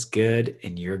snow is good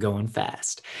and you're going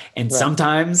fast. And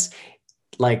sometimes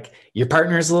like your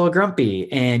partner's a little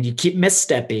grumpy and you keep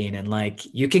misstepping, and like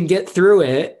you can get through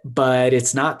it, but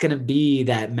it's not going to be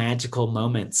that magical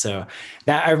moment. So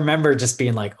that I remember just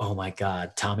being like, oh my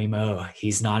God, Tommy Moe,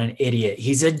 he's not an idiot.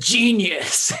 He's a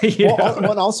genius.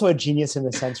 And also a genius in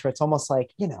the sense where it's almost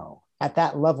like, at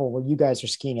that level where you guys are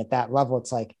skiing at that level,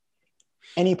 it's like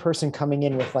any person coming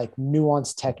in with like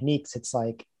nuanced techniques, it's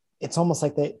like, it's almost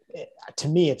like to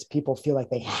me, it's people feel like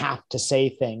they have to say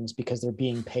things because they're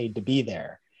being paid to be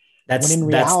there. That's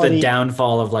the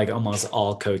downfall of like almost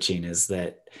all coaching, is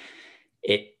that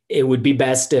it would be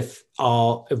best if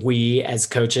we as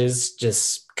coaches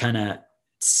just kind of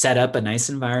set up a nice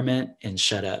environment and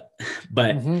shut up.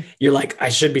 But you're like, I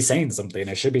should be saying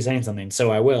something.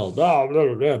 So I will. Blah,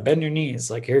 blah, blah, bend your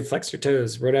knees. Like, here, flex your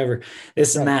toes, whatever,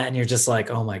 this and that. And you're just like,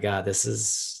 oh my God, this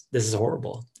is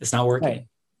horrible. It's not working.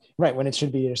 Right. When it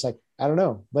should be just like, I don't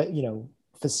know, but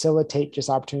facilitate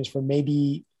just opportunities for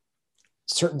maybe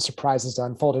certain surprises to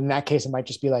unfold. In that case, it might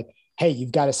just be like, hey,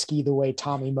 you've got to ski the way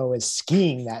Tommy Moe is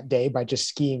skiing that day by just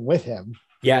skiing with him.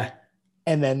 Yeah.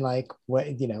 And then like, what,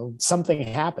 something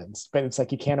happens, but it's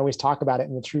like, you can't always talk about it.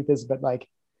 And the truth is, but like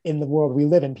in the world we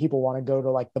live in, people want to go to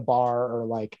like the bar or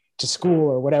like to school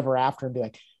or whatever after and be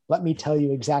like, let me tell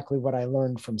you exactly what I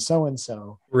learned from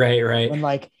so-and-so. Right. And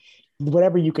like,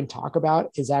 whatever you can talk about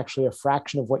is actually a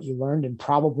fraction of what you learned and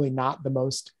probably not the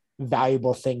most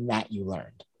valuable thing that you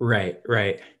learned. Right.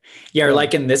 Yeah. Or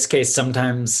like in this case,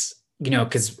 sometimes,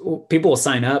 because people will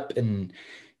sign up and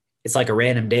it's like a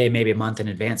random day, maybe a month in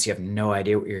advance. You have no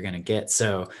idea what you're going to get.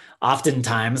 So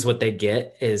oftentimes what they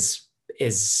get is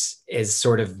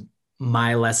sort of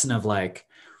my lesson of like,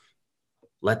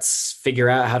 let's figure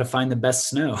out how to find the best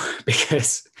snow,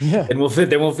 because then we'll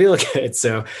feel good.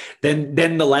 So then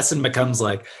the lesson becomes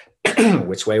like,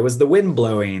 which way was the wind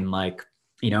blowing? Like,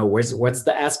 what's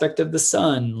the aspect of the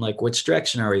sun? Like, which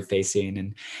direction are we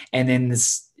facing? And in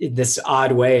this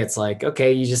odd way, it's like,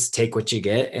 okay, you just take what you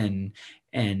get and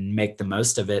make the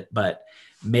most of it. But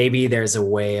maybe there's a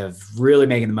way of really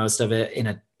making the most of it in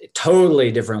a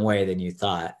totally different way than you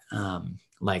thought.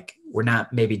 Like, we're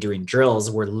not maybe doing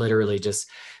drills. We're literally just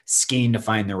skiing to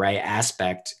find the right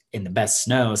aspect in the best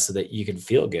snow so that you can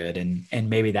feel good. And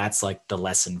maybe that's like the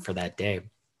lesson for that day.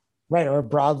 Right. Or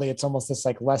broadly, it's almost this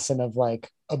like lesson of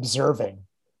like observing,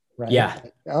 right? Yeah.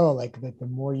 Like, the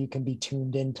more you can be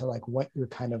tuned into like what you're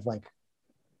kind of like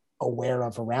aware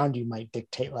of around you might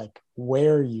dictate like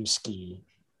where you ski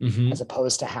as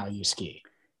opposed to how you ski.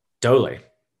 Totally.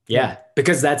 Yeah.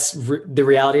 Because that's the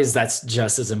reality is that's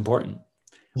just as important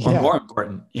or more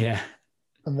important. Yeah.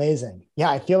 Amazing. Yeah.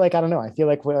 I feel like, I don't know. I feel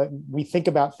like we think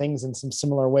about things in some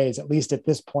similar ways, at least at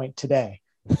this point today.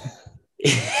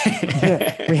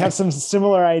 We have some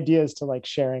similar ideas to like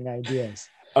sharing ideas.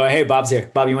 Oh, hey, Bob's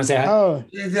here. Bob, you want to say hi? Oh,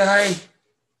 hi.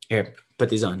 Here, put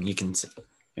these on. You can see.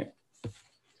 Here.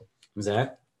 Was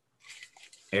that?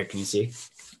 Here, can you see?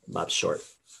 Bob's short.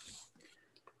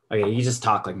 Okay, you just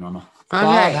talk like normal.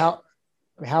 Okay. Bob,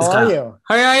 how are you?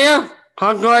 How are you?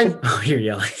 I'm going. Oh, you're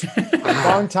yelling.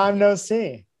 Long time no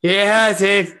see. Yeah,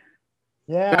 Dave.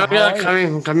 Yeah.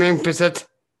 Coming visit.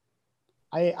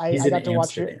 I got to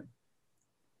watch your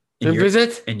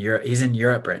visit in Europe. He's in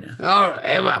Europe right now. Oh,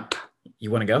 Europe.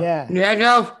 You want to go? Yeah. Yeah,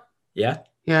 go. Yeah.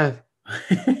 Yeah.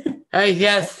 Hey,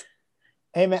 yes.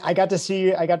 Hey man, I got to see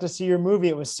you. I got to see your movie.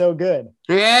 It was so good.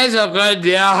 Yeah, so good.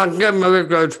 Yeah, good movie,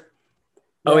 good.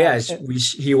 Oh yeah,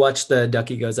 he watched the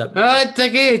Ducky Goes Up.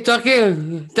 Ducky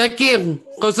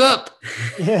goes up.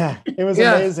 Yeah, it was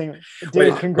amazing.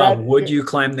 Dude, congrats. Bob, would you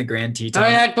climb the Grand Teton? Oh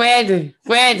yeah, Grand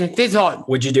Teton.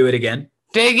 Would you do it again?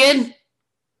 Do it again?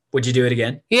 Would you do it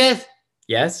again? Yes.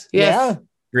 Yes? Yeah.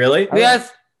 Really?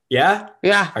 Yes. Yeah?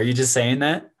 Yeah. Are you just saying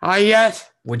that? Yes.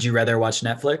 Would you rather watch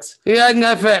Netflix? Yeah,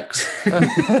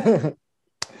 Netflix.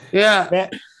 Yeah. Man,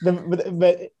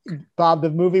 but Bob, the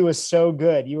movie was so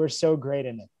good. You were so great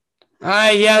in it.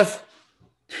 Yes.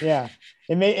 Yeah.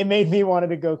 It made me want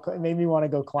to go. It made me want to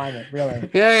go climb it. Really.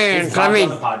 Yeah. Climbing. On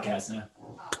the podcast now.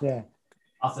 Yeah.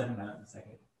 I'll send him out in a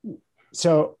second.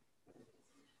 So,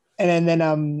 and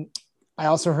then I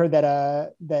also heard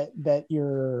that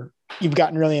you've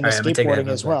gotten really into skateboarding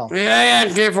as well. Yeah,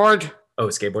 skateboard. Oh,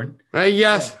 skateboarding?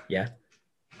 Yes. Yeah.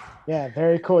 Yeah,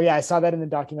 very cool. Yeah, I saw that in the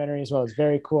documentary as well. It's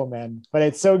very cool, man. But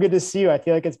it's so good to see you. I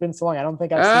feel like it's been so long. I don't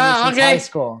think I've seen you since high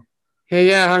school.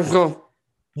 Yeah, high school.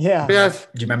 Yeah. Yes.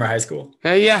 Do you remember high school?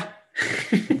 Yeah.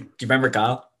 Do you remember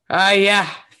Kyle? Yeah.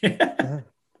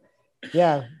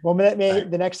 Yeah. Well,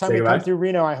 the next time we come through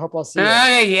Reno, I hope I'll see you.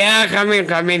 Yeah, coming.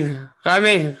 Reno.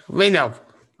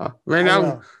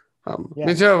 Reno.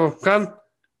 Me too. Come.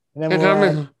 And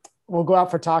then we'll go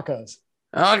out for tacos.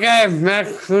 Okay, Mac.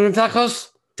 Tacos.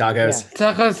 Tacos.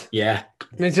 Tacos. Yeah.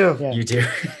 Me too. Yeah. You too.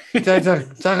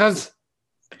 Tacos.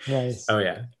 Nice. Oh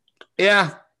yeah.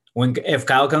 Yeah. If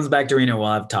Kyle comes back to Reno,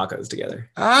 we'll have tacos together.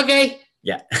 Okay.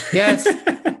 Yeah. Yes.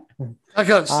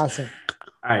 Tacos. Awesome.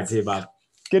 All right. See you, Bob.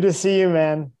 Good to see you,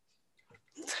 man.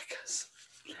 Tacos.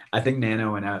 I think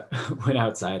Nano went out, went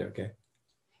outside. Okay.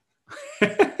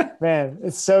 Man,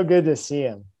 it's so good to see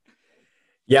him.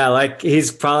 Yeah, like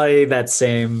he's probably that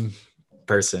same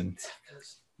person.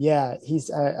 Yeah,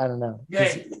 he's I don't know.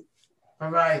 Okay.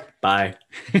 Bye-bye. Bye.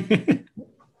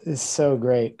 It's so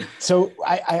great. So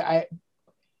I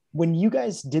when you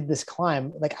guys did this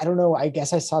climb, like I don't know, I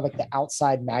guess I saw like the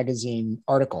Outside magazine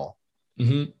article.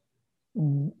 Mhm.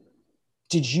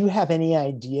 Did you have any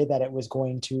idea that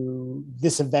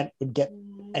this event would get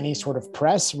any sort of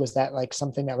press? Was that like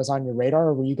something that was on your radar,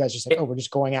 or were you guys just like, oh, we're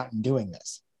just going out and doing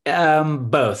this?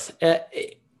 Both.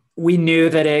 We knew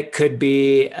that it could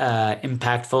be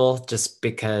impactful just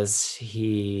because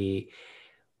he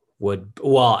would.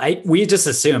 Well, we just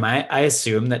assume. I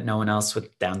assume that no one else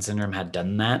with Down syndrome had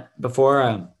done that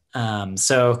before.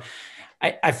 So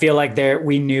I feel like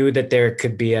we knew that there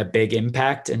could be a big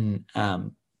impact, and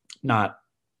not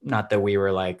that we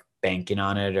were like banking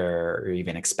on it or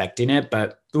even expecting it,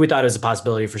 but we thought it was a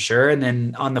possibility for sure. And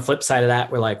then on the flip side of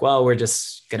that, we're like, well, we're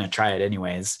just gonna try it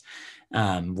anyways.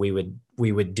 We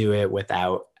would do it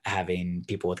without having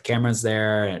people with cameras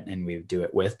there, and we would do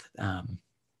it with.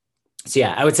 So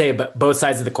yeah, I would say both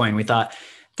sides of the coin. We thought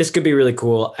this could be really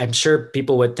cool. I'm sure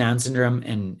people with Down syndrome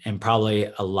and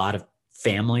probably a lot of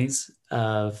families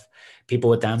of people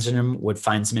with Down syndrome would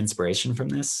find some inspiration from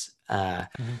this.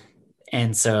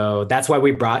 And so that's why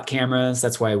we brought cameras.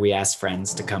 That's why we asked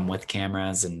friends to come with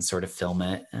cameras and sort of film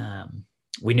it.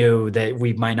 We knew that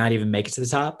we might not even make it to the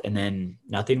top, and then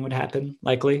nothing would happen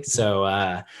likely. So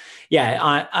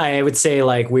yeah, I would say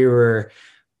like we were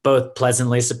both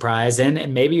pleasantly surprised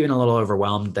and maybe even a little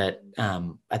overwhelmed that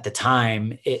at the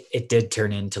time it did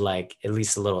turn into like at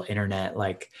least a little internet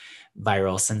like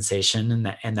viral sensation,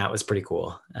 and that was pretty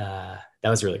cool. That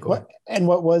was really cool.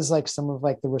 What was like some of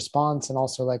like the response, and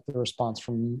also like the response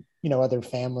from other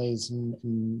families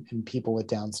and people with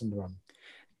Down syndrome?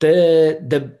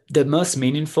 The most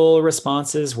meaningful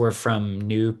responses were from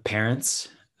new parents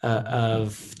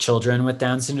of children with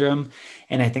Down syndrome,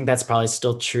 and I think that's probably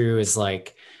still true. Is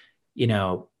like,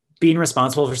 being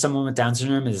responsible for someone with Down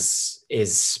syndrome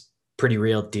is pretty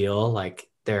real deal. Like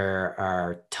there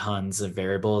are tons of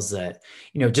variables that,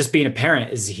 just being a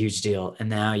parent is a huge deal. And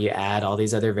now you add all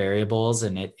these other variables,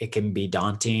 and it can be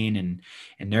daunting and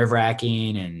nerve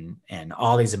wracking and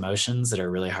all these emotions that are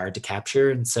really hard to capture.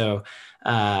 And so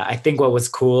I think what was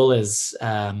cool is,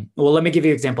 well, let me give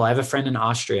you an example. I have a friend in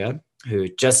Austria who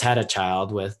just had a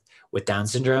child with Down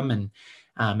syndrome, and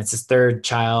it's his third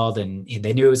child, and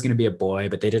they knew it was going to be a boy,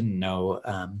 but they didn't know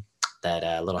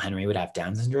that little Henry would have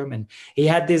Down syndrome. And he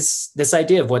had this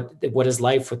idea of what his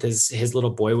life with his little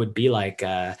boy would be like.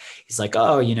 He's like,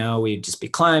 oh, we'd just be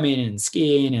climbing and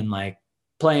skiing and like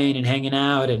playing and hanging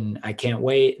out, and I can't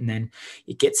wait. And then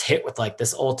he gets hit with like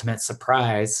this ultimate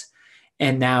surprise.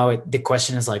 And now the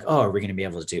question is like, oh, are we going to be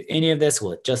able to do any of this?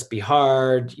 Will it just be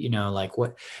hard? Like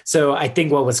what? So I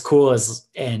think what was cool is,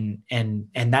 and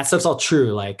that stuff's all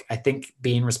true. Like, I think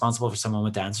being responsible for someone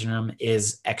with Down syndrome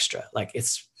is extra. Like,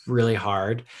 it's really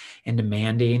hard and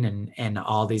demanding and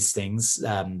all these things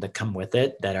that come with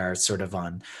it that are sort of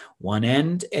on one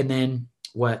end. And then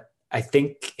what I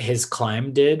think his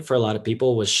climb did for a lot of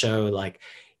people was show like,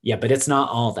 yeah, but it's not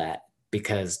all that.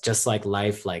 Because just like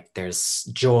life, like there's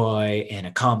joy and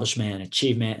accomplishment and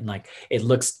achievement, and like it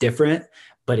looks different,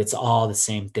 but it's all the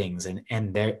same things, and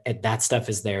that stuff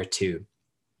is there too.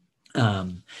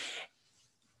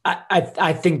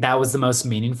 I think that was the most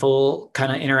meaningful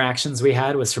kind of interactions we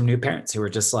had was from new parents who were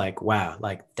just like, wow,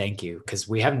 like thank you, because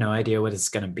we have no idea what it's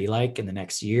going to be like in the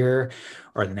next year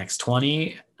or the next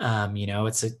 20.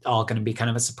 It's all going to be kind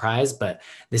of a surprise, but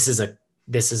this is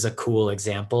a cool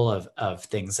example of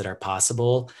things that are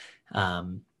possible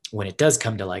when it does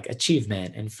come to like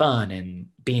achievement and fun and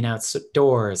being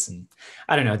outdoors. And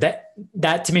I don't know,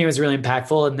 that to me was really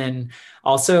impactful. And then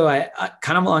also I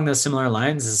kind of along those similar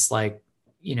lines is like,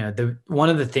 one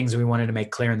of the things we wanted to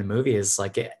make clear in the movie is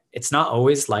like, it's not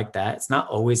always like that. It's not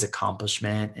always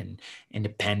accomplishment and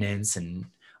independence and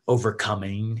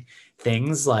overcoming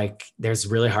things. Like there's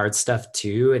really hard stuff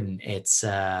too. And it's,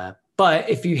 but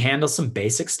if you handle some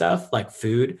basic stuff like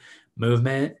food,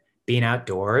 movement, being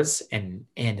outdoors, and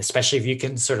especially if you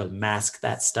can sort of mask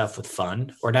that stuff with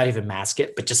fun, or not even mask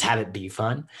it, but just have it be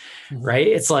fun, right?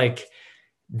 It's like,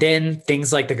 then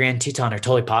things like the Grand Teton are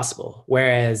totally possible.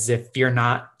 Whereas if you're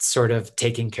not sort of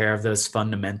taking care of those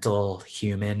fundamental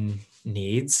human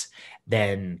needs,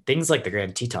 then things like the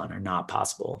Grand Teton are not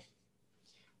possible.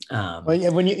 Well, yeah,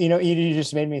 when you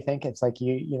just made me think, it's like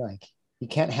you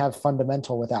can't have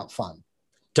fundamental without fun.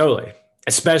 Totally.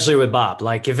 Especially with Bob.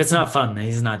 Like if it's not fun, then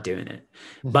he's not doing it.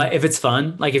 But if it's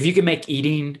fun, like if you can make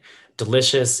eating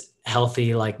delicious,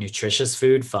 healthy, like nutritious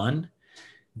food fun,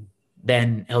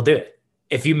 then he'll do it.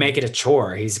 If you make it a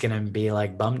chore, he's gonna be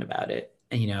like bummed about it.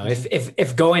 And,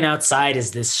 if going outside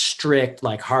is this strict,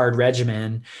 like hard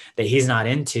regimen that he's not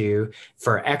into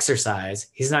for exercise,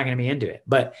 he's not gonna be into it.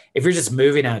 But if you're just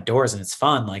moving outdoors and it's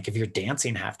fun, like if you're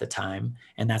dancing half the time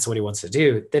and that's what he wants to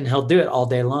do, then he'll do it all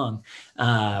day long.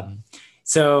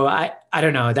 So I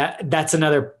don't know, that's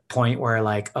another point where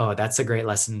like, oh, that's a great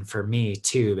lesson for me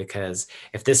too, because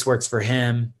if this works for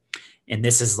him and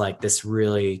this is like this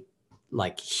really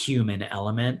like human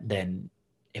element, then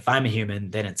if I'm a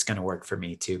human, then it's going to work for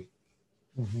me too.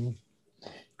 Mm-hmm.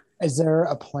 Is there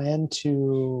a plan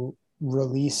to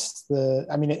release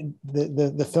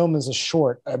the film is a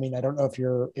short. I mean, I don't know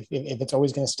if it's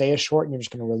always going to stay a short and you're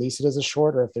just going to release it as a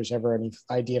short, or if there's ever any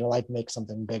idea to like make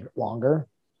something big, longer.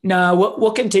 No,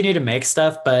 we'll continue to make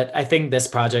stuff, but I think this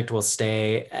project will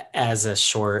stay as a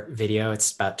short video.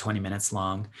 It's about 20 minutes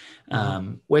long,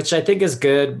 which I think is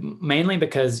good, mainly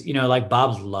because, like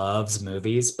Bob loves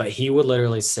movies, but he would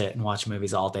literally sit and watch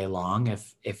movies all day long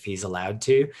if he's allowed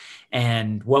to.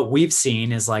 And what we've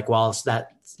seen is like, while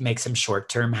that makes him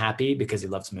short-term happy because he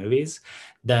loves movies,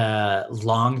 the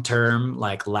long-term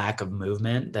like lack of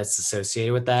movement that's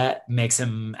associated with that makes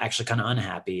him actually kind of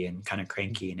unhappy and kind of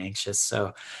cranky and anxious.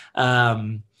 So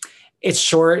it's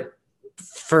short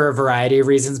for a variety of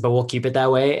reasons, but we'll keep it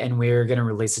that way. And we're going to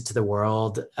release it to the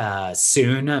world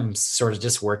soon. I'm sort of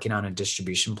just working on a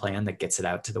distribution plan that gets it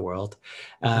out to the world.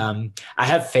 I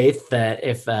have faith that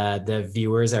if the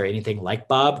viewers are anything like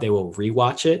Bob, they will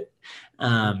rewatch it.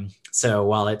 So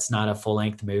while it's not a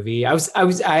full-length movie, I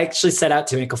actually set out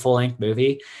to make a full-length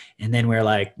movie, and then we're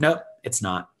like, nope, it's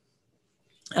not.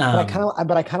 But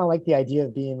I kind of like the idea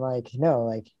of being like, no,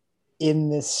 like in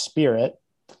this spirit,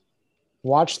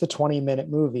 watch the 20-minute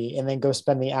movie and then go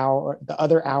spend the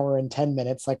other hour and 10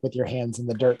 minutes, like with your hands in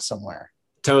the dirt somewhere.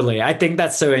 Totally. I think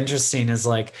that's so interesting is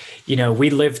like, we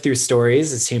live through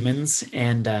stories as humans,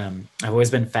 and I've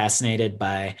always been fascinated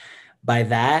by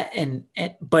that.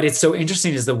 But it's so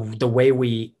interesting is the way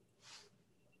we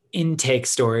intake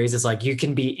stories is like, you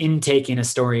can be intaking a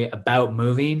story about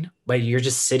moving, but you're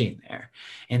just sitting there.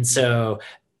 And so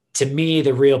to me,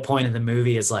 the real point of the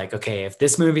movie is like, okay, if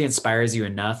this movie inspires you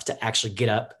enough to actually get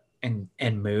up and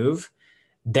move,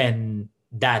 then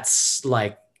that's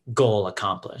like goal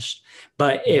accomplished.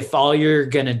 But if all you're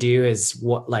going to do is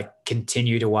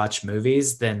continue to watch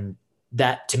movies, then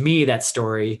that, to me, that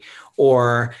story,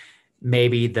 or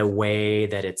maybe the way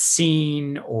that it's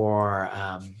seen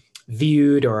or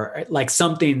viewed, or like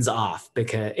something's off,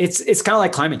 because it's kind of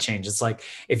like climate change. It's like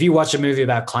if you watch a movie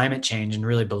about climate change and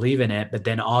really believe in it, but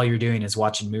then all you're doing is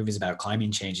watching movies about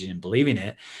climate change and believing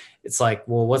it, it's like,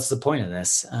 well, what's the point of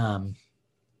this?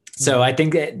 So I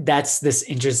think that's this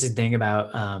interesting thing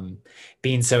about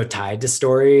being so tied to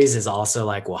stories is also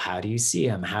like, well, how do you see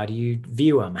them? How do you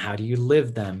view them? How do you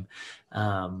live them?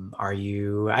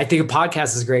 I think a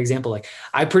podcast is a great example. Like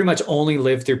I pretty much only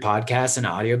live through podcasts and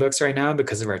audiobooks right now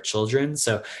because of our children.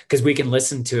 So, because we can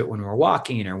listen to it when we're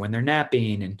walking or when they're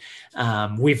napping. And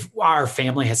our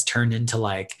family has turned into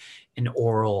like an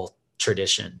oral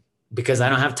tradition because I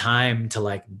don't have time to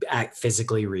like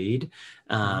physically read,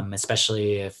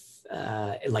 especially if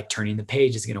like turning the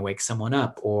page is going to wake someone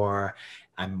up, or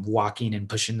I'm walking and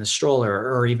pushing the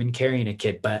stroller, or even carrying a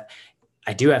kid. But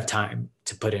I do have time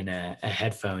to put in a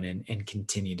headphone and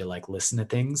continue to like listen to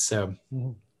things. So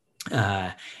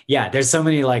there's so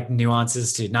many like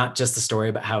nuances to not just the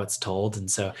story, but how it's told. And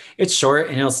so it's short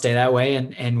and it'll stay that way.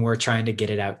 And we're trying to get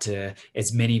it out to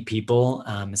as many people,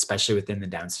 especially within the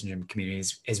Down syndrome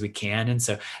communities, as we can. And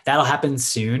so that'll happen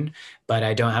soon, but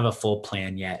I don't have a full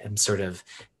plan yet.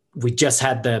 We just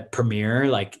had the premiere,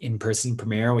 like in-person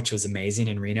premiere, which was amazing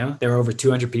in Reno. There were over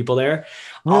 200 people there,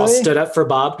 all stood up for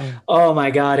Bob. Oh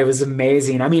my God, it was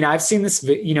amazing. I mean, I've seen this,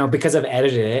 because I've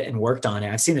edited it and worked on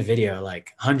it, I've seen the video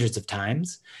like hundreds of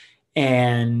times.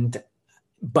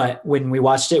 But when we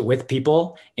watched it with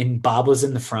people and Bob was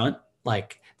in the front,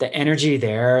 like the energy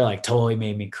there, like totally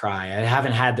made me cry. I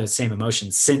haven't had those same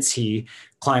emotions since he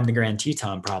climbed the Grand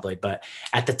Teton probably, but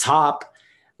at the top,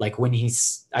 like when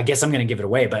I guess I'm going to give it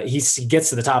away, but he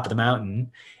gets to the top of the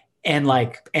mountain and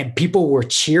people were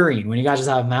cheering when he got to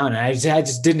the top of the mountain. I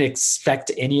just didn't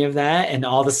expect any of that. And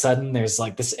all of a sudden there's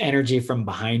like this energy from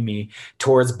behind me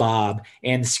towards Bob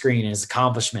and the screen and his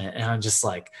accomplishment. And I'm just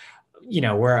like,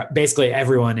 where basically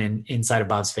everyone inside of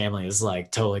Bob's family is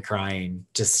like totally crying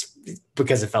just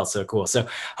because it felt so cool. So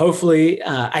hopefully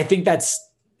I think that's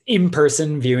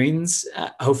in-person viewings.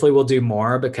 Hopefully we'll do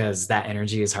more because that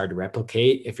energy is hard to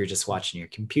replicate if you're just watching your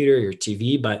computer, your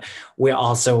TV, but we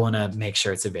also want to make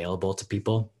sure it's available to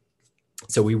people.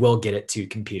 So we will get it to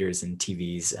computers and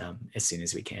TVs as soon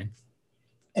as we can.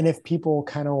 And if people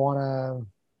kind of want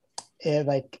to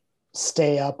like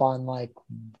stay up on like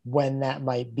when that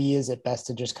might be, is it best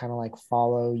to just kind of like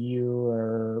follow you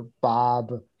or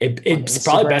Bob? It's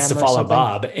probably best to follow something?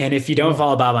 Bob. And if you don't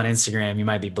follow Bob on Instagram, you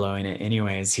might be blowing it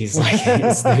anyways. He's like,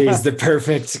 he's the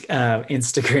perfect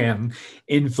Instagram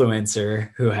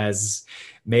influencer who has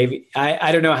maybe,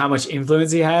 I don't know how much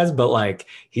influence he has, but like,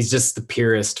 he's just the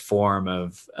purest form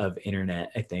of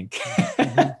internet, I think.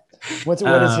 What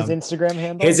is his Instagram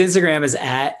handle? His Instagram is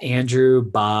at Andrew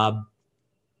Bob.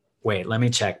 Wait, let me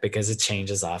check because it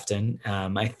changes often.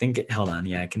 I think, hold on.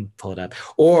 Yeah, I can pull it up.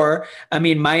 Or, I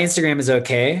mean, my Instagram is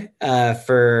okay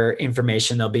for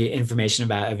information. There'll be information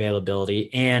about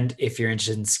availability. And if you're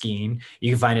interested in skiing,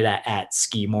 you can find it at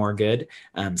ski.more.good,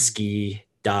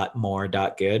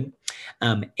 ski.more.good.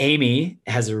 Amy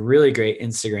has a really great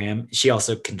Instagram. She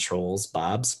also controls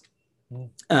Bob's.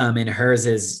 And hers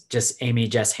is just Amy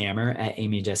Jess Hammer at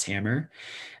Amy Jess Hammer.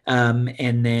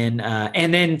 And then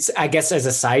I guess as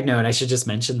a side note, I should just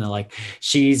mention that like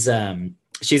she's an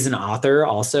author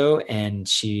also, and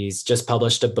she's just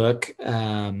published a book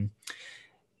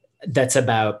that's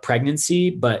about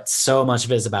pregnancy, but so much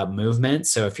of it is about movement.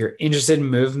 So if you're interested in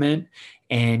movement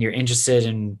and you're interested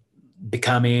in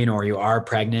becoming, or you are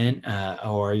pregnant,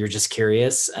 or you're just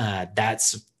curious,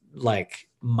 that's like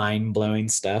mind-blowing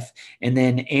stuff. And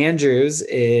then Andrew's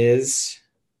is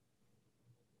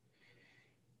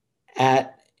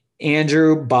at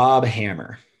Andrew Bob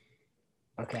Hammer.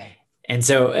 Okay. And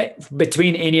so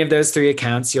between any of those three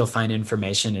accounts, you'll find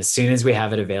information. As soon as we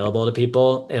have it available to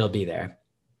people, it'll be there.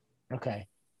 Okay.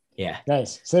 Yeah.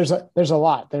 Nice. So there's a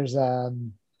lot. There's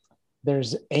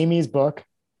Amy's book.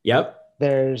 Yep.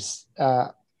 There's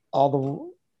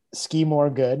all the Ski More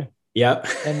Good. Yep.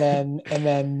 And then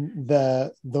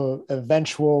the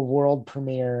eventual world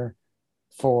premiere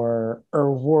for,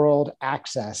 or world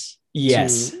access.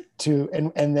 Yes.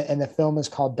 And the film is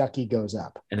called Ducky Goes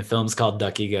Up. And the film's called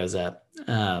Ducky Goes Up,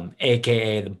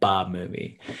 AKA the Bob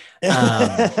movie.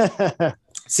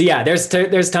 So yeah, there's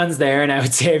tons there. And I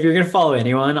would say if you're going to follow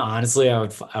anyone, honestly, I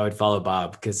would follow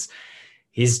Bob, because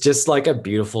he's just like a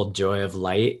beautiful joy of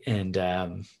light. And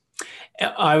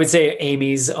I would say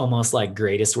Amy's almost like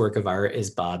greatest work of art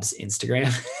is Bob's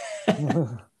Instagram.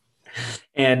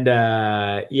 And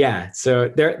yeah, so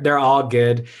they're all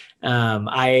good.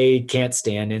 I can't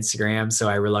stand Instagram, so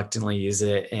I reluctantly use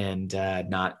it, and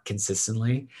not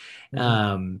consistently.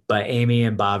 But Amy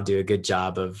and Bob do a good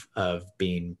job of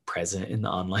being present in the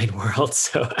online world.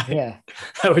 So yeah,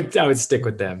 I would stick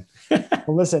with them.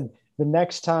 Well, listen, the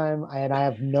next time, and I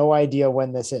have no idea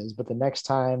when this is, but the next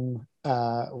time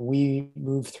we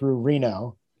move through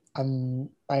Reno, I'm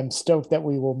stoked that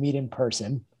we will meet in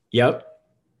person. Yep.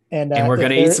 And we're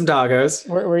going to eat some tacos.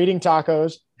 We're eating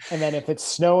tacos. And then if it's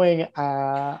snowing,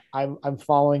 I'm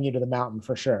following you to the mountain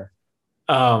for sure.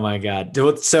 Oh my God.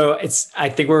 So I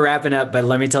think we're wrapping up, but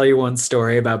let me tell you one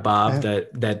story about Bob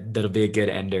that'll be a good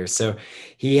ender. So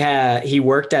he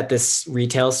worked at this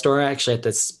retail store, actually at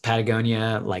this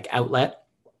Patagonia like outlet,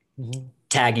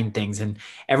 tagging things. And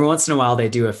every once in a while they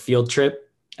do a field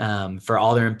trip for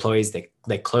all their employees.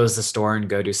 They close the store and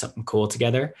go do something cool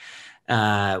together.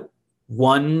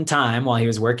 One time while he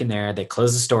was working there, they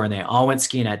closed the store and they all went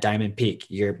skiing at Diamond Peak,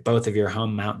 both of your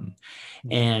home mountain.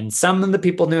 And some of the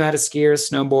people knew how to ski or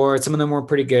snowboard. Some of them were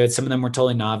pretty good. Some of them were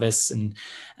totally novice. And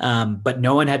but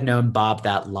no one had known Bob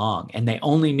that long. And they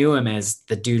only knew him as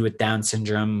the dude with Down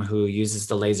syndrome who uses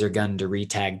the laser gun to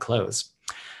retag clothes.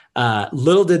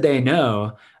 Little did they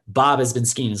know, Bob has been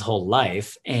skiing his whole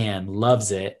life and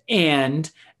loves it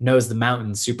and knows the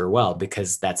mountain super well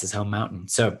because that's his home mountain.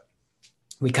 So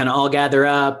we kind of all gather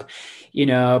up,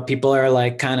 people are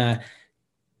like kind of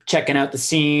checking out the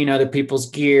scene, other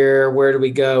people's gear. Where do we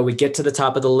go? We get to the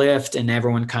top of the lift and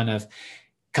everyone kind of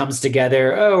comes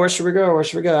together. Oh, where should we go? Where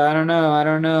should we go? I don't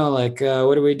know. Like,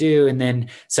 what do we do? And then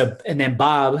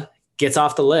Bob gets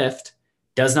off the lift,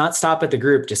 does not stop at the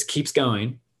group, just keeps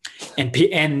going.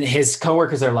 And his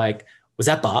coworkers are like, was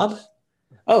that Bob?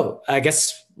 Oh, I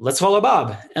guess let's follow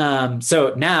Bob.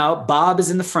 So now Bob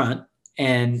is in the front.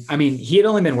 And I mean, he had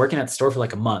only been working at the store for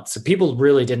like a month. So people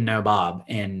really didn't know Bob.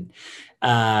 And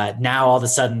now all of a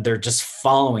sudden they're just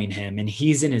following him and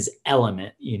he's in his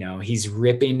element. He's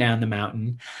ripping down the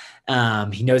mountain.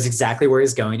 He knows exactly where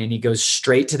he's going and he goes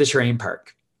straight to the terrain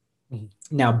park.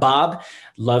 Now, Bob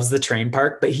loves the terrain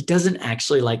park, but he doesn't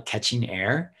actually like catching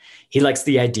air. He likes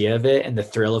the idea of it and the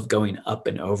thrill of going up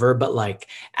and over, but like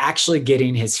actually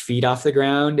getting his feet off the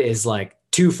ground is like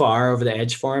too far over the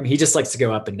edge for him. He just likes to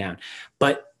go up and down.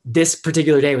 But this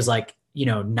particular day was like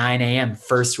 9 a.m.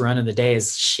 first run of the day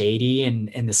is shady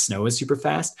and the snow is super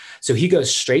fast. So he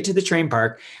goes straight to the train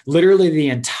park. Literally the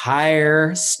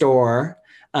entire store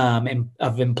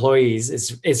of employees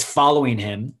is following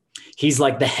him. He's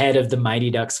like the head of the Mighty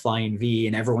Ducks Flying V,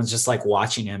 and everyone's just like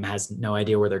watching him, has no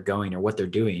idea where they're going or what they're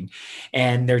doing.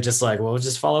 And they're just like, well, we'll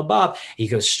just follow Bob. He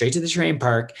goes straight to the train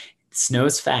park,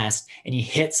 snows fast, and he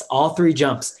hits all 3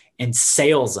 jumps and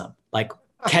sails them, like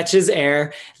catches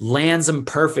air, lands them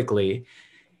perfectly,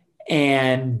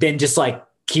 and then just like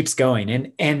keeps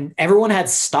going. And everyone had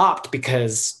stopped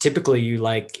because typically you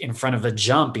like in front of a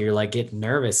jump, you're like getting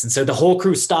nervous. And so the whole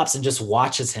crew stops and just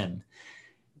watches him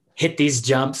hit these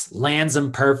jumps, lands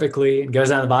them perfectly, and goes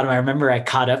down the bottom. I remember I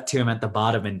caught up to him at the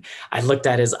bottom and I looked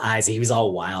at his eyes. He was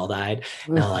all wild-eyed.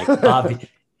 And I'm like, Bob,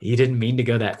 you didn't mean to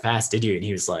go that fast, did you? And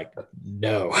he was like,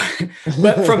 no.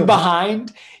 But from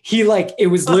behind, it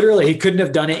was literally, he couldn't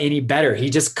have done it any better. He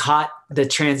just caught the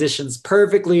transitions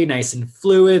perfectly, nice and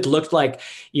fluid, looked like,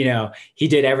 he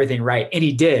did everything right. And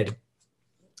he did.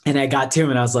 And I got to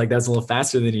him and I was like, that's a little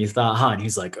faster than you thought, huh? And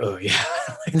he's like, oh yeah,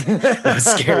 that was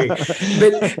scary.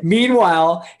 But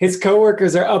meanwhile, his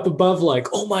coworkers are up above like,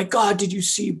 oh my God, did you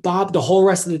see Bob? The whole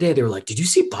rest of the day, they were like, did you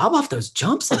see Bob off those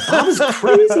jumps? Like Bob is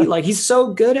crazy. Like he's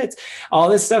so good at all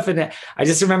this stuff. And I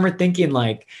just remember thinking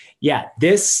like, yeah,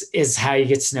 this is how you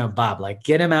get to know Bob. Like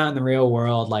get him out in the real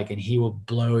world, like, and he will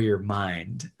blow your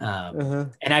mind. And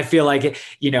I feel like,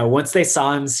 once they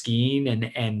saw him skiing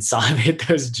and saw him hit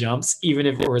those jumps, even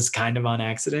if it was kind of on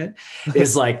accident,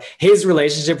 is like his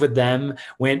relationship with them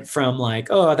went from like,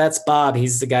 oh, that's Bob.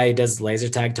 He's the guy who does laser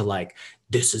tag to like,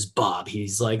 this is Bob.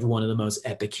 He's like one of the most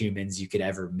epic humans you could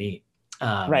ever meet.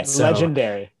 Right. So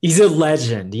legendary. He's a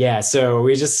legend. Yeah. So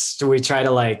we try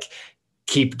to like,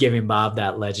 keep giving Bob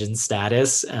that legend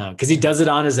status because he does it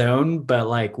on his own, but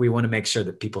like we want to make sure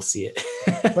that people see it.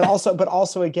 but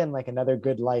also again, like another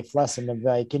good life lesson of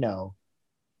like,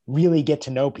 really get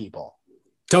to know people.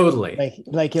 Totally.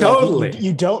 Totally.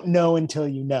 You don't know until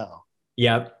you know.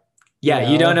 Yep. Yeah.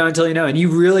 You don't know until you know. And you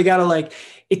really got to like,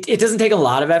 it doesn't take a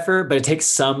lot of effort, but it takes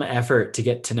some effort to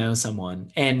get to know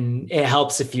someone. And it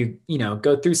helps if you,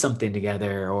 go through something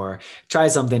together or try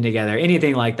something together,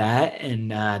 anything like that.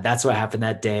 And that's what happened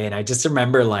that day. And I just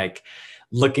remember like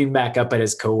looking back up at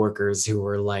his coworkers who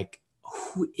were like,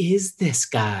 who is this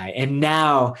guy? And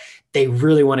now they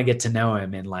really want to get to know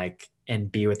him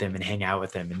and be with him and hang out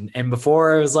with him. And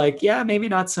before it was like, yeah, maybe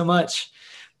not so much,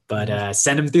 but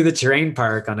send him through the terrain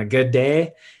park on a good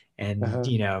day. And,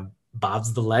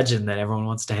 Bob's the legend that everyone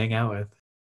wants to hang out with.